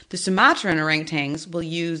 The Sumatran orangutans will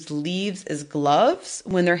use leaves as gloves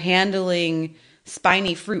when they're handling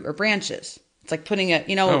spiny fruit or branches. It's like putting to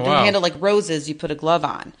handle like roses, you put a glove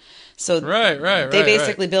on. So they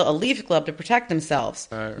basically built a leaf glove to protect themselves.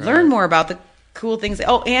 Learn more about the cool things.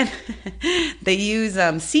 Oh, and they use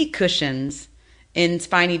seat cushions in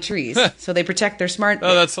spiny trees, so they protect their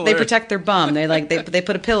that's hilarious. They protect their bum. They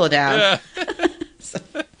put a pillow down.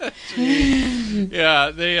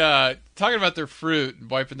 Yeah. They talking about their fruit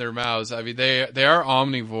and wiping their mouths. I mean, they are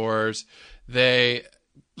omnivores. They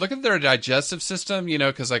look at their digestive system,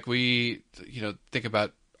 because like we, think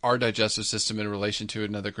about our digestive system in relation to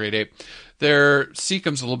another great ape. Their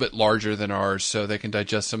cecum's a little bit larger than ours, so they can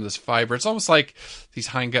digest some of this fiber. It's almost like these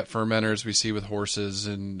hindgut fermenters we see with horses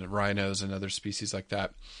and rhinos and other species like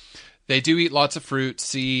that. They do eat lots of fruit,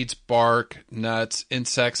 seeds, bark, nuts,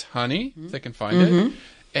 insects, honey, if they can find it.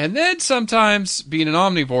 And then sometimes, being an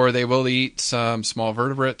omnivore, they will eat some small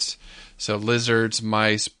vertebrates. So lizards,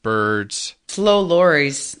 mice, birds. Slow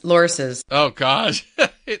lorises. Oh, gosh.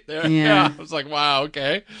 Yeah. I was like, wow,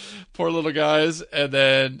 okay. Poor little guys. And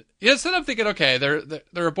then, then I'm thinking, okay, they're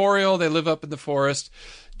arboreal. They live up in the forest.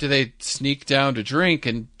 Do they sneak down to drink?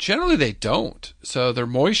 And generally they don't. So their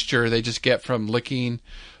moisture they just get from licking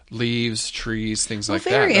leaves, trees, things like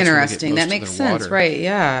that. Very interesting. That makes sense, water. Right?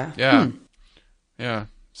 Yeah. Yeah. Yeah.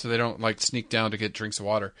 So they don't sneak down to get drinks of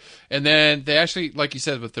water. And then they actually, like you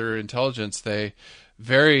said, with their intelligence, they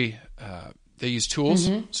use tools.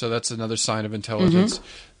 So that's another sign of intelligence.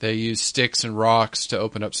 They use sticks and rocks to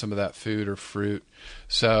open up some of that food or fruit.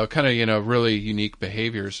 So kind of, really unique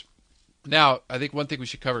behaviors. Now, I think one thing we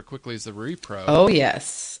should cover quickly is the repro. Oh,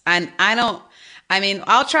 yes. And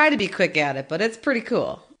I'll try to be quick at it, but it's pretty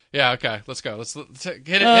cool. Yeah, okay. Let's go. Let's hit me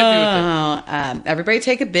with it. Everybody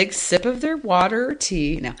take a big sip of their water or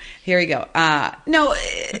tea. No, here we go.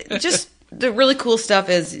 Just the really cool stuff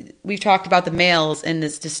is we've talked about the males and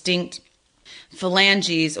this distinct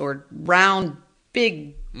phalanges or round,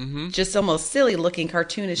 big, just almost silly looking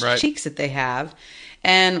cartoonish cheeks that they have.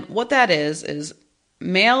 And what that is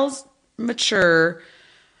males mature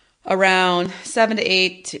around 7 to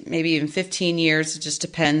 8, maybe even 15 years. It just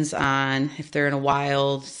depends on if they're in a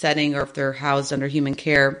wild setting or if they're housed under human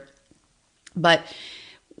care. But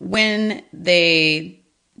when they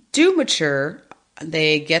do mature,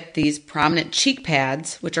 they get these prominent cheek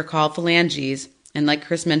pads, which are called phalanges. And like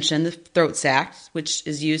Chris mentioned, the throat sac, which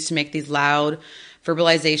is used to make these loud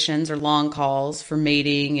verbalizations or long calls for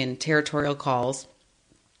mating and territorial calls.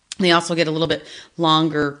 They also get a little bit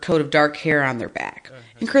longer coat of dark hair on their back.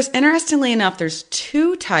 And Chris, interestingly enough, there's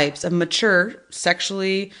 2 types of mature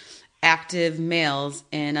sexually active males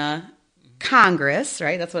in a congress,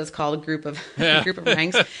 right? That's what it's called, a group of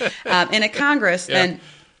ranks. In a congress, and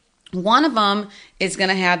one of them is going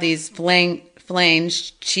to have these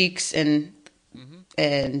flanged cheeks and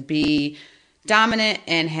be dominant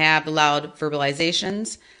and have loud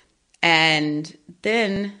verbalizations. And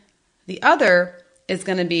then the other is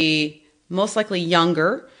going to be most likely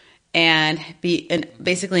younger and be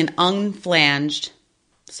basically an unflanged,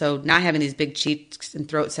 so not having these big cheeks and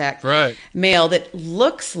throat sac male that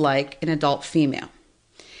looks like an adult female.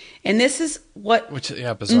 And this is what...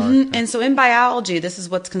 bizarre. Mm-hmm. And so in biology, this is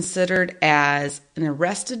what's considered as an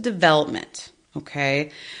arrested development,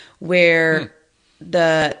 okay? Where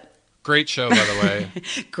the... Great show, by the way.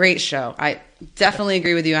 Great show. I definitely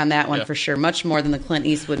agree with you on that one for sure. Much more than the Clint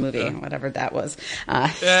Eastwood movie, whatever that was.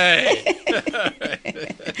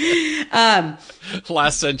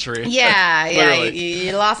 Last century. Yeah.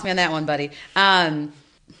 You lost me on that one, buddy. My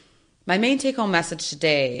main take-home message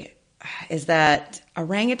today is that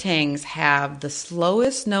orangutans have the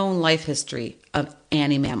slowest known life history of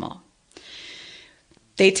any mammal.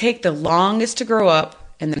 They take the longest to grow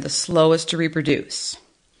up, and they're the slowest to reproduce.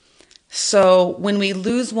 So when we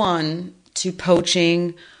lose one to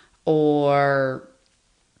poaching or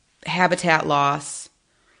habitat loss,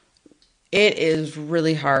 it is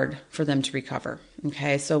really hard for them to recover.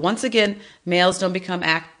 Okay, so once again, males don't become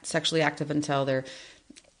sexually active until they're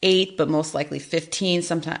 8, but most likely 15,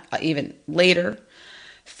 sometimes even later.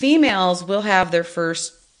 Females will have their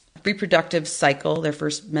first reproductive cycle, their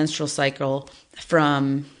first menstrual cycle,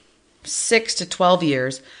 from 6 to 12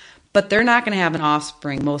 years. But they're not going to have an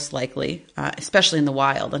offspring, most likely, especially in the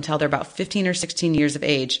wild, until they're about 15 or 16 years of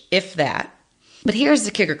age, if that. But here's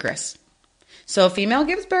the kicker, Chris. So a female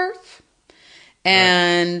gives birth,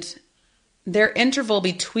 and their interval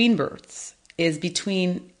between births is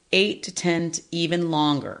between 8 to 10 to even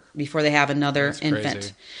longer before they have another infant.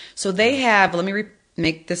 Crazy. So they have, let me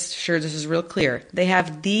make this sure this is real clear, they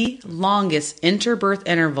have the longest interbirth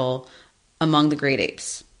interval among the great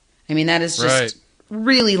apes. I mean, that is just...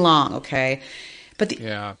 really long, okay? But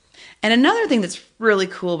and another thing that's really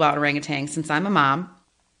cool about orangutans, since I'm a mom,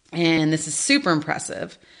 and this is super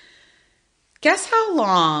impressive, guess how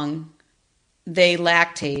long they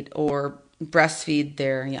lactate or breastfeed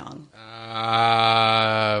their young?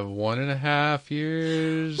 1.5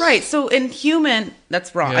 years. Right. So in human,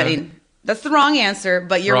 that's wrong. I mean, that's the wrong answer,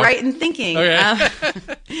 but you're right in thinking. Okay.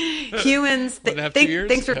 Humans,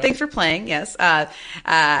 thanks for playing. Yes. The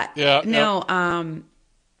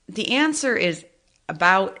answer is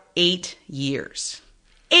about 8 years.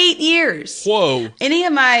 8 years. Whoa. Any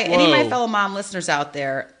of my fellow mom listeners out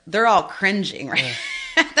there, they're all cringing, right?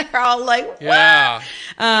 They're all like, what?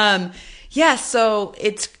 Yeah. So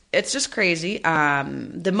it's just crazy.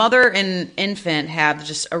 The mother and infant have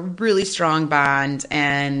just a really strong bond,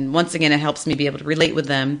 and once again, it helps me be able to relate with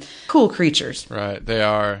them. Cool creatures. Right. They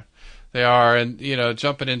are. And,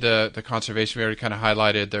 jumping into the conservation, we already kind of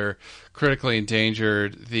highlighted they're critically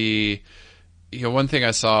endangered. One thing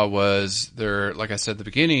I saw was they're, like I said at the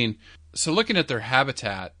beginning, so looking at their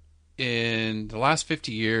habitat, in the last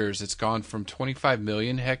 50 years, it's gone from 25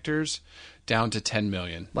 million hectares down to 10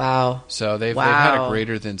 million. Wow. So they've had a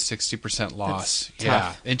greater than 60% loss. That's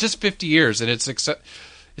tough. In just 50 years, and it's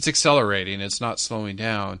accelerating. It's not slowing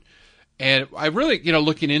down. And I really,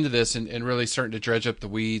 looking into this and really starting to dredge up the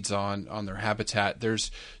weeds on their habitat, there's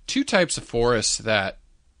 2 types of forests that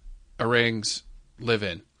orangs live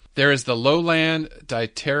in. There is the lowland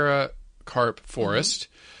Diptera-carp forest.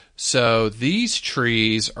 So these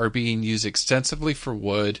trees are being used extensively for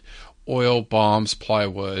wood, oil, bombs,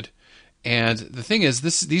 plywood. And the thing is,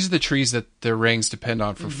 these are the trees that the orangs depend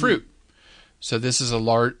on for fruit. So this is a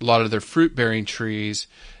lot of their fruit-bearing trees.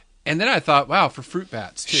 And then I thought, wow, for fruit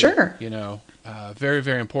bats too. Sure. Very,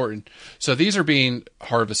 very important. So these are being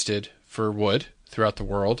harvested for wood throughout the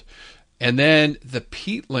world. And then the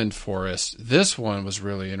peatland forest, this one was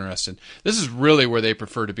really interesting. This is really where they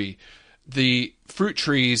prefer to be. The fruit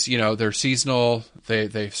trees, they're seasonal.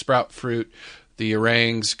 They sprout fruit. The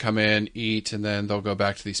orangs come in, eat, and then they'll go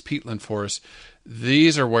back to these peatland forests.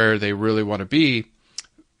 These are where they really want to be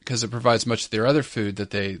because it provides much of their other food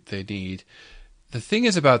that they need. The thing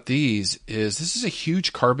is about these is this is a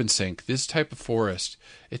huge carbon sink. This type of forest,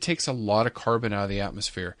 it takes a lot of carbon out of the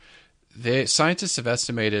atmosphere. scientists have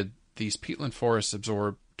estimated these peatland forests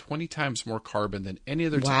absorb 20 times more carbon than any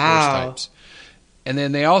other forest Wow. types. And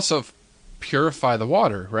then they also purify the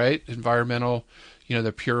water, right? Environmental,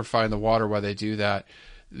 they're purifying the water while they do that.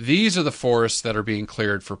 These are the forests that are being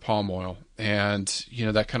cleared for palm oil. And,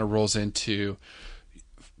 that kind of rolls into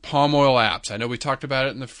palm oil apps. I know we talked about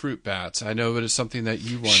it in the fruit bats. I know it is something that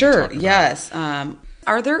you want to talk about. Yes.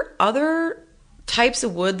 Are there other types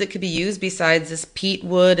of wood that could be used besides this peat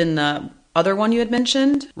wood and the other one you had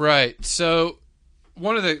mentioned? Right. So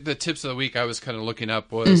one of the tips of the week I was kind of looking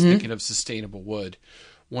up was thinking of sustainable wood.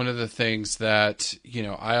 One of the things that,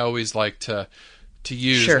 I always like to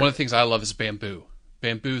use, one of the things I love is bamboo.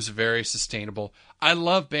 Bamboo is very sustainable. I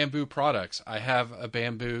love bamboo products. I have a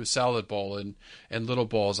bamboo salad bowl and little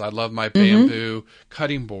bowls. I love my bamboo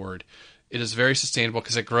cutting board. It is very sustainable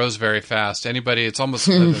because it grows very fast. It's almost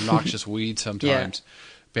an obnoxious weed sometimes. Yeah.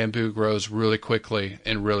 Bamboo grows really quickly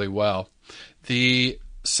and really well.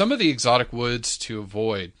 Some of the exotic woods to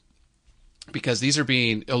avoid, because these are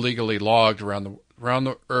being illegally logged around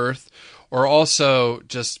the earth, or also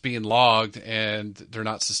just being logged and they're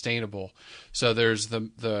not sustainable. So there's the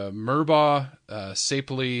Merbau,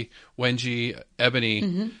 Sapele, Wengie,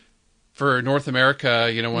 ebony. For North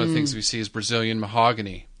America, one of the things we see is Brazilian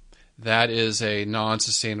mahogany. That is a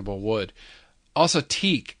non-sustainable wood. Also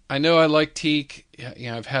teak. I know I like teak.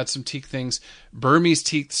 I've had some teak things. Burmese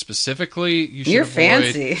teak specifically, you should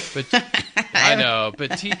avoid. You're fancy. But I know,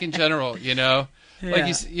 but teak in general, like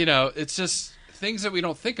it's just things that we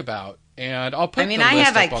don't think about. And I'll put. I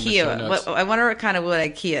have IKEA. On the show notes. I wonder what kind of wood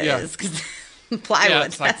IKEA is, because plywood. Yeah,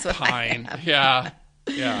 it's like that's what pine. I have.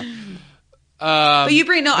 Yeah. But you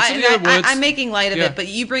bring I'm making light of Yeah. it, but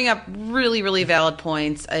you bring up really, really valid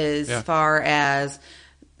points as far as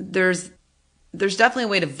there's definitely a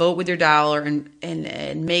way to vote with your dollar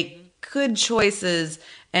and make good choices.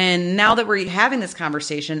 And now that we're having this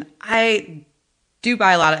conversation, I do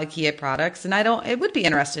buy a lot of IKEA products, and it would be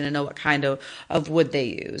interesting to know what kind of wood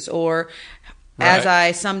they use. Or as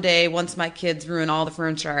I someday, once my kids ruin all the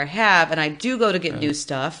furniture I have and I do go to get new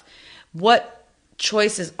stuff, what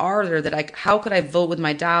choices are there how could I vote with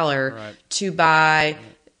my dollar to buy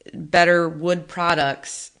better wood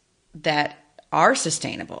products that are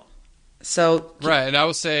sustainable? So and I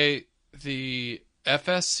will say the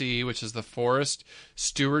FSC, which is the Forest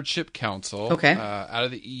Stewardship Council, out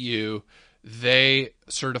of the EU, they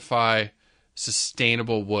certify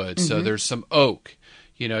sustainable wood. So there's some oak,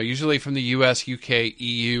 usually from the US, UK,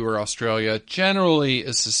 EU, or Australia, generally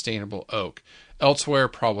is sustainable oak. Elsewhere,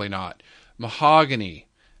 probably not. Mahogany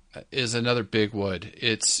is another big wood.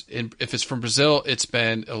 If it's from Brazil, it's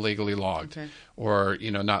been illegally logged or,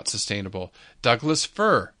 not sustainable. Douglas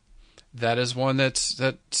fir, that is one that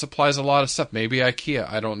supplies a lot of stuff. Maybe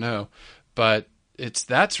IKEA, I don't know. But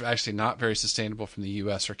that's actually not very sustainable from the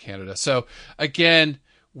US or Canada. So again,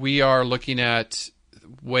 we are looking at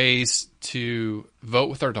ways to vote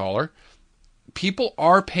with our dollar. People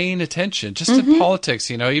are paying attention just to politics,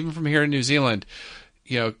 even from here in New Zealand.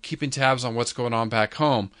 Keeping tabs on what's going on back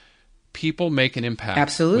home, people make an impact.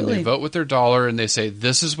 Absolutely. When they vote with their dollar and they say,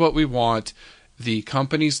 this is what we want, the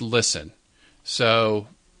companies listen. So,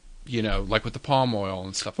 like with the palm oil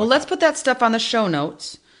and stuff let's put that stuff on the show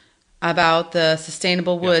notes about the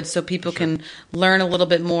sustainable wood so people can learn a little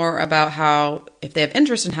bit more about how, if they have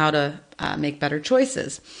interest in how to make better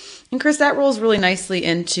choices. And Chris, that rolls really nicely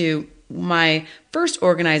into my first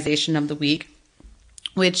organization of the week,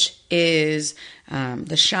 which is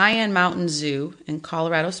the Cheyenne Mountain Zoo in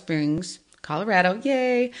Colorado Springs, Colorado.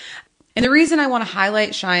 Yay! And the reason I want to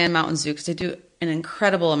highlight Cheyenne Mountain Zoo, because they do an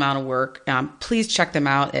incredible amount of work. Please check them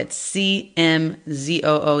out at cmzoo.org.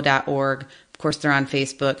 Of course, they're on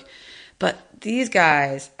Facebook. But these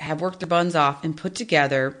guys have worked their buns off and put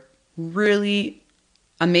together really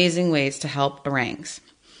amazing ways to help orangs.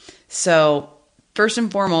 So first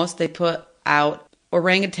and foremost, they put out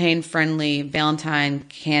orangutan-friendly Valentine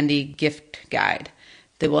candy gift guide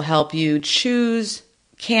that will help you choose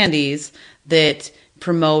candies that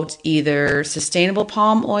promote either sustainable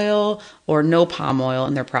palm oil or no palm oil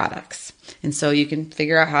in their products. And so you can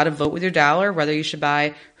figure out how to vote with your dollar, whether you should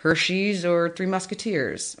buy Hershey's or Three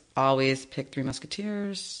Musketeers. Always pick Three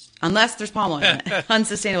Musketeers, unless there's palm oil in it.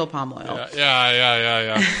 Unsustainable palm oil.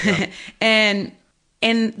 Yeah.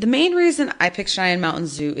 And the main reason I picked Cheyenne Mountain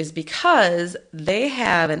Zoo is because they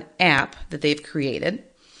have an app that they've created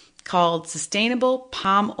called Sustainable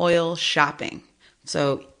Palm Oil Shopping.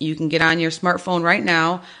 So you can get on your smartphone right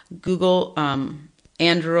now, Google,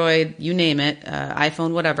 Android, you name it,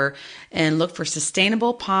 iPhone, whatever, and look for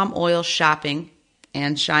Sustainable Palm Oil Shopping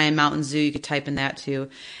and Cheyenne Mountain Zoo. You could type in that too.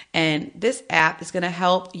 And this app is going to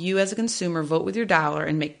help you as a consumer vote with your dollar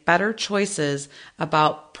and make better choices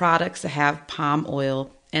about products that have palm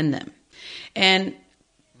oil in them. And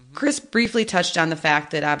Chris briefly touched on the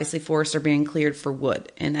fact that obviously forests are being cleared for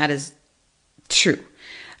wood, and that is true.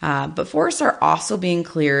 But forests are also being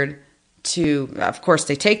cleared to, of course,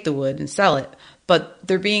 they take the wood and sell it, but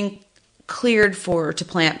they're being cleared to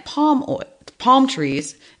plant palm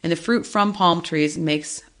trees, and the fruit from palm trees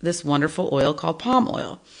makes this wonderful oil called palm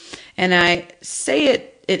oil. And I say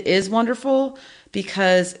it is wonderful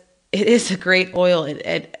because it is a great oil and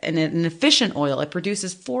an efficient oil. It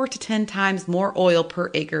produces 4 to 10 times more oil per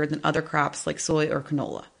acre than other crops like soy or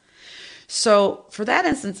canola. So for that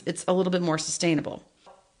instance, it's a little bit more sustainable.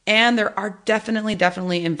 And there are definitely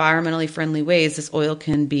environmentally friendly ways this oil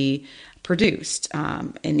can be produced.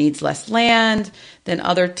 It needs less land than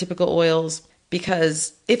other typical oils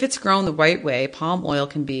because if it's grown the right way, palm oil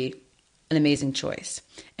can be an amazing choice.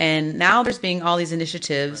 And now there's being all these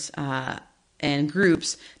initiatives and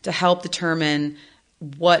groups to help determine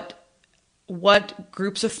what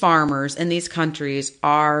groups of farmers in these countries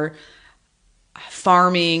are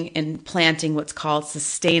farming and planting what's called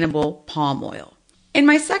sustainable palm oil. And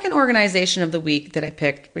my second organization of the week that I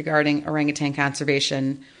picked regarding orangutan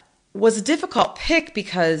conservation was a difficult pick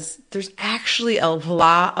because there's actually a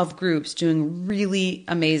lot of groups doing really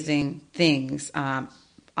amazing things on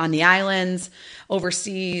the islands,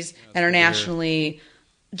 overseas, internationally.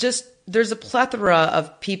 Just there's a plethora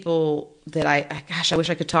of people that I wish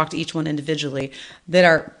I could talk to each one individually that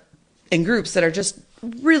are in groups that are just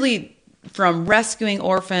really from rescuing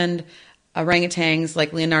orphaned orangutans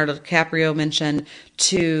like Leonardo DiCaprio mentioned,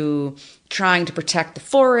 to trying to protect the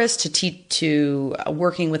forest, to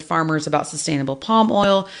working with farmers about sustainable palm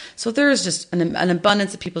oil. So there's just an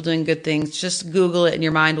abundance of people doing good things. Just Google it and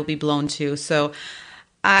your mind will be blown too. So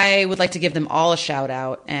I would like to give them all a shout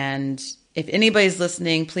out. And if anybody's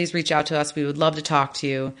listening, please reach out to us. We would love to talk to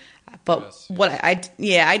you. But yes.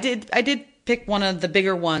 I did pick one of the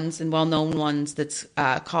bigger ones and well-known ones that's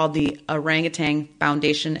called the Orangutan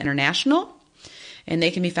Foundation International. And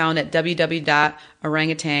they can be found at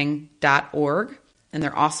www.orangutan.org. And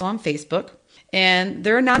they're also on Facebook. And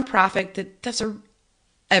they're a nonprofit that does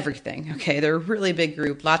everything. Okay, they're a really big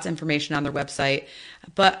group. Lots of information on their website.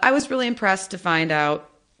 But I was really impressed to find out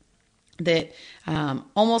that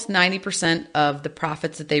almost 90% of the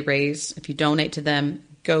profits that they raise, if you donate to them,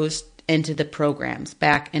 goes into the programs,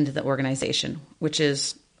 back into the organization, which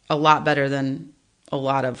is a lot better than a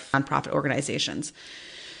lot of nonprofit organizations.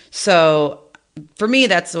 So for me,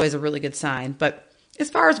 that's always a really good sign. But as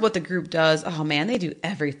far as what the group does, oh man, they do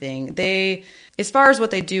everything. As far as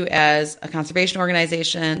what they do as a conservation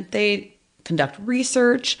organization, they conduct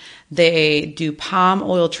research, they do palm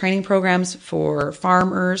oil training programs for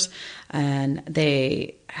farmers, and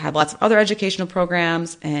they have lots of other educational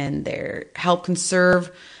programs, and they help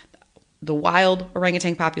conserve the wild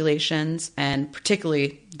orangutan populations and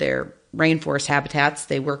particularly their rainforest habitats.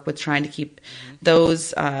 They work with trying to keep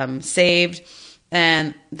those saved,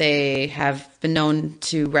 and they have been known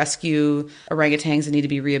to rescue orangutans that need to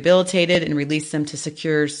be rehabilitated and release them to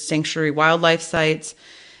secure sanctuary wildlife sites.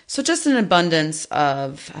 So just an abundance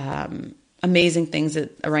of amazing things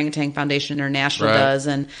that Orangutan Foundation International does.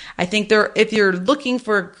 And I think if you're looking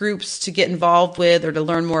for groups to get involved with or to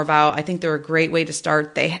learn more about, I think they're a great way to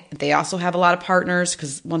start. They also have a lot of partners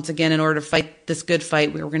because, once again, in order to fight this good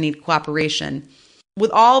fight, we're going to need cooperation.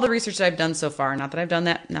 With all the research that I've done so far, not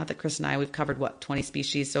that Chris and I, we've covered 20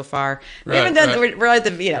 species so far. We haven't done. We're at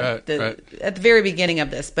the at the very beginning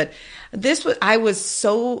of this, but I was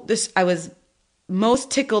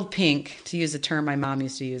most tickled pink, to use a term my mom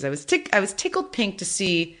used to use. I was tickled pink to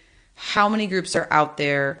see how many groups are out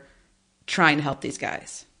there trying to help these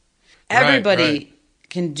guys. Everybody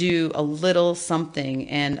can do a little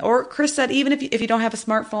something, or Chris said, even if you don't have a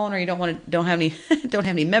smartphone or you don't have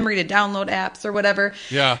any memory to download apps or whatever,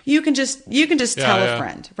 you can just tell a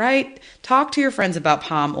friend, right? Talk to your friends about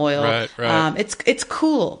palm oil. It's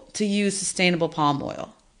cool to use sustainable palm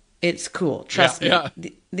oil. It's cool. Trust me.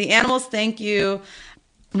 The animals thank you.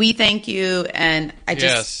 We thank you. And I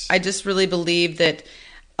just really believe that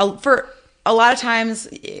for a lot of times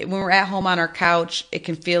when we're at home on our couch, it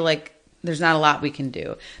can feel like there's not a lot we can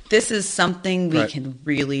do. This is something we can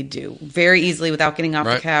really do very easily without getting off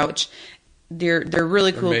the couch. They're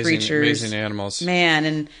really cool creatures. Amazing animals. Man,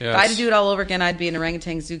 and if I had to do it all over again, I'd be an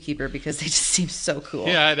orangutan zookeeper because they just seem so cool.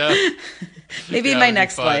 Yeah, I know. Maybe in my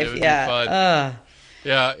next life. Yeah.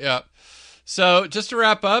 So just to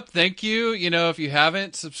wrap up, thank you. If you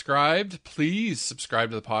haven't subscribed, please subscribe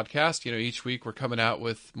to the podcast. Each week we're coming out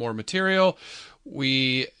with more material.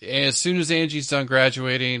 As soon as Angie's done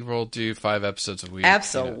graduating, we'll do 5 episodes a week.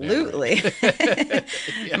 Absolutely.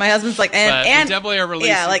 Yeah. My husband's like, and definitely are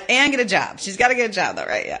releasing. Yeah, like, and get a job. She's got to get a job though,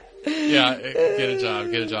 right? Yeah. Yeah, get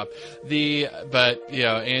a job. But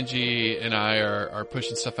Angie and I are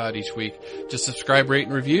pushing stuff out each week. Just subscribe, rate,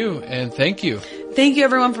 and review, and thank you. Thank you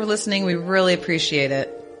everyone for listening. We really appreciate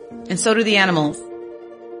it. And so do the animals.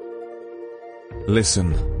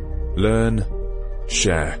 Listen, learn,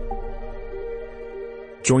 share.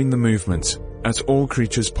 Join the movement at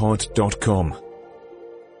allcreaturespod.com.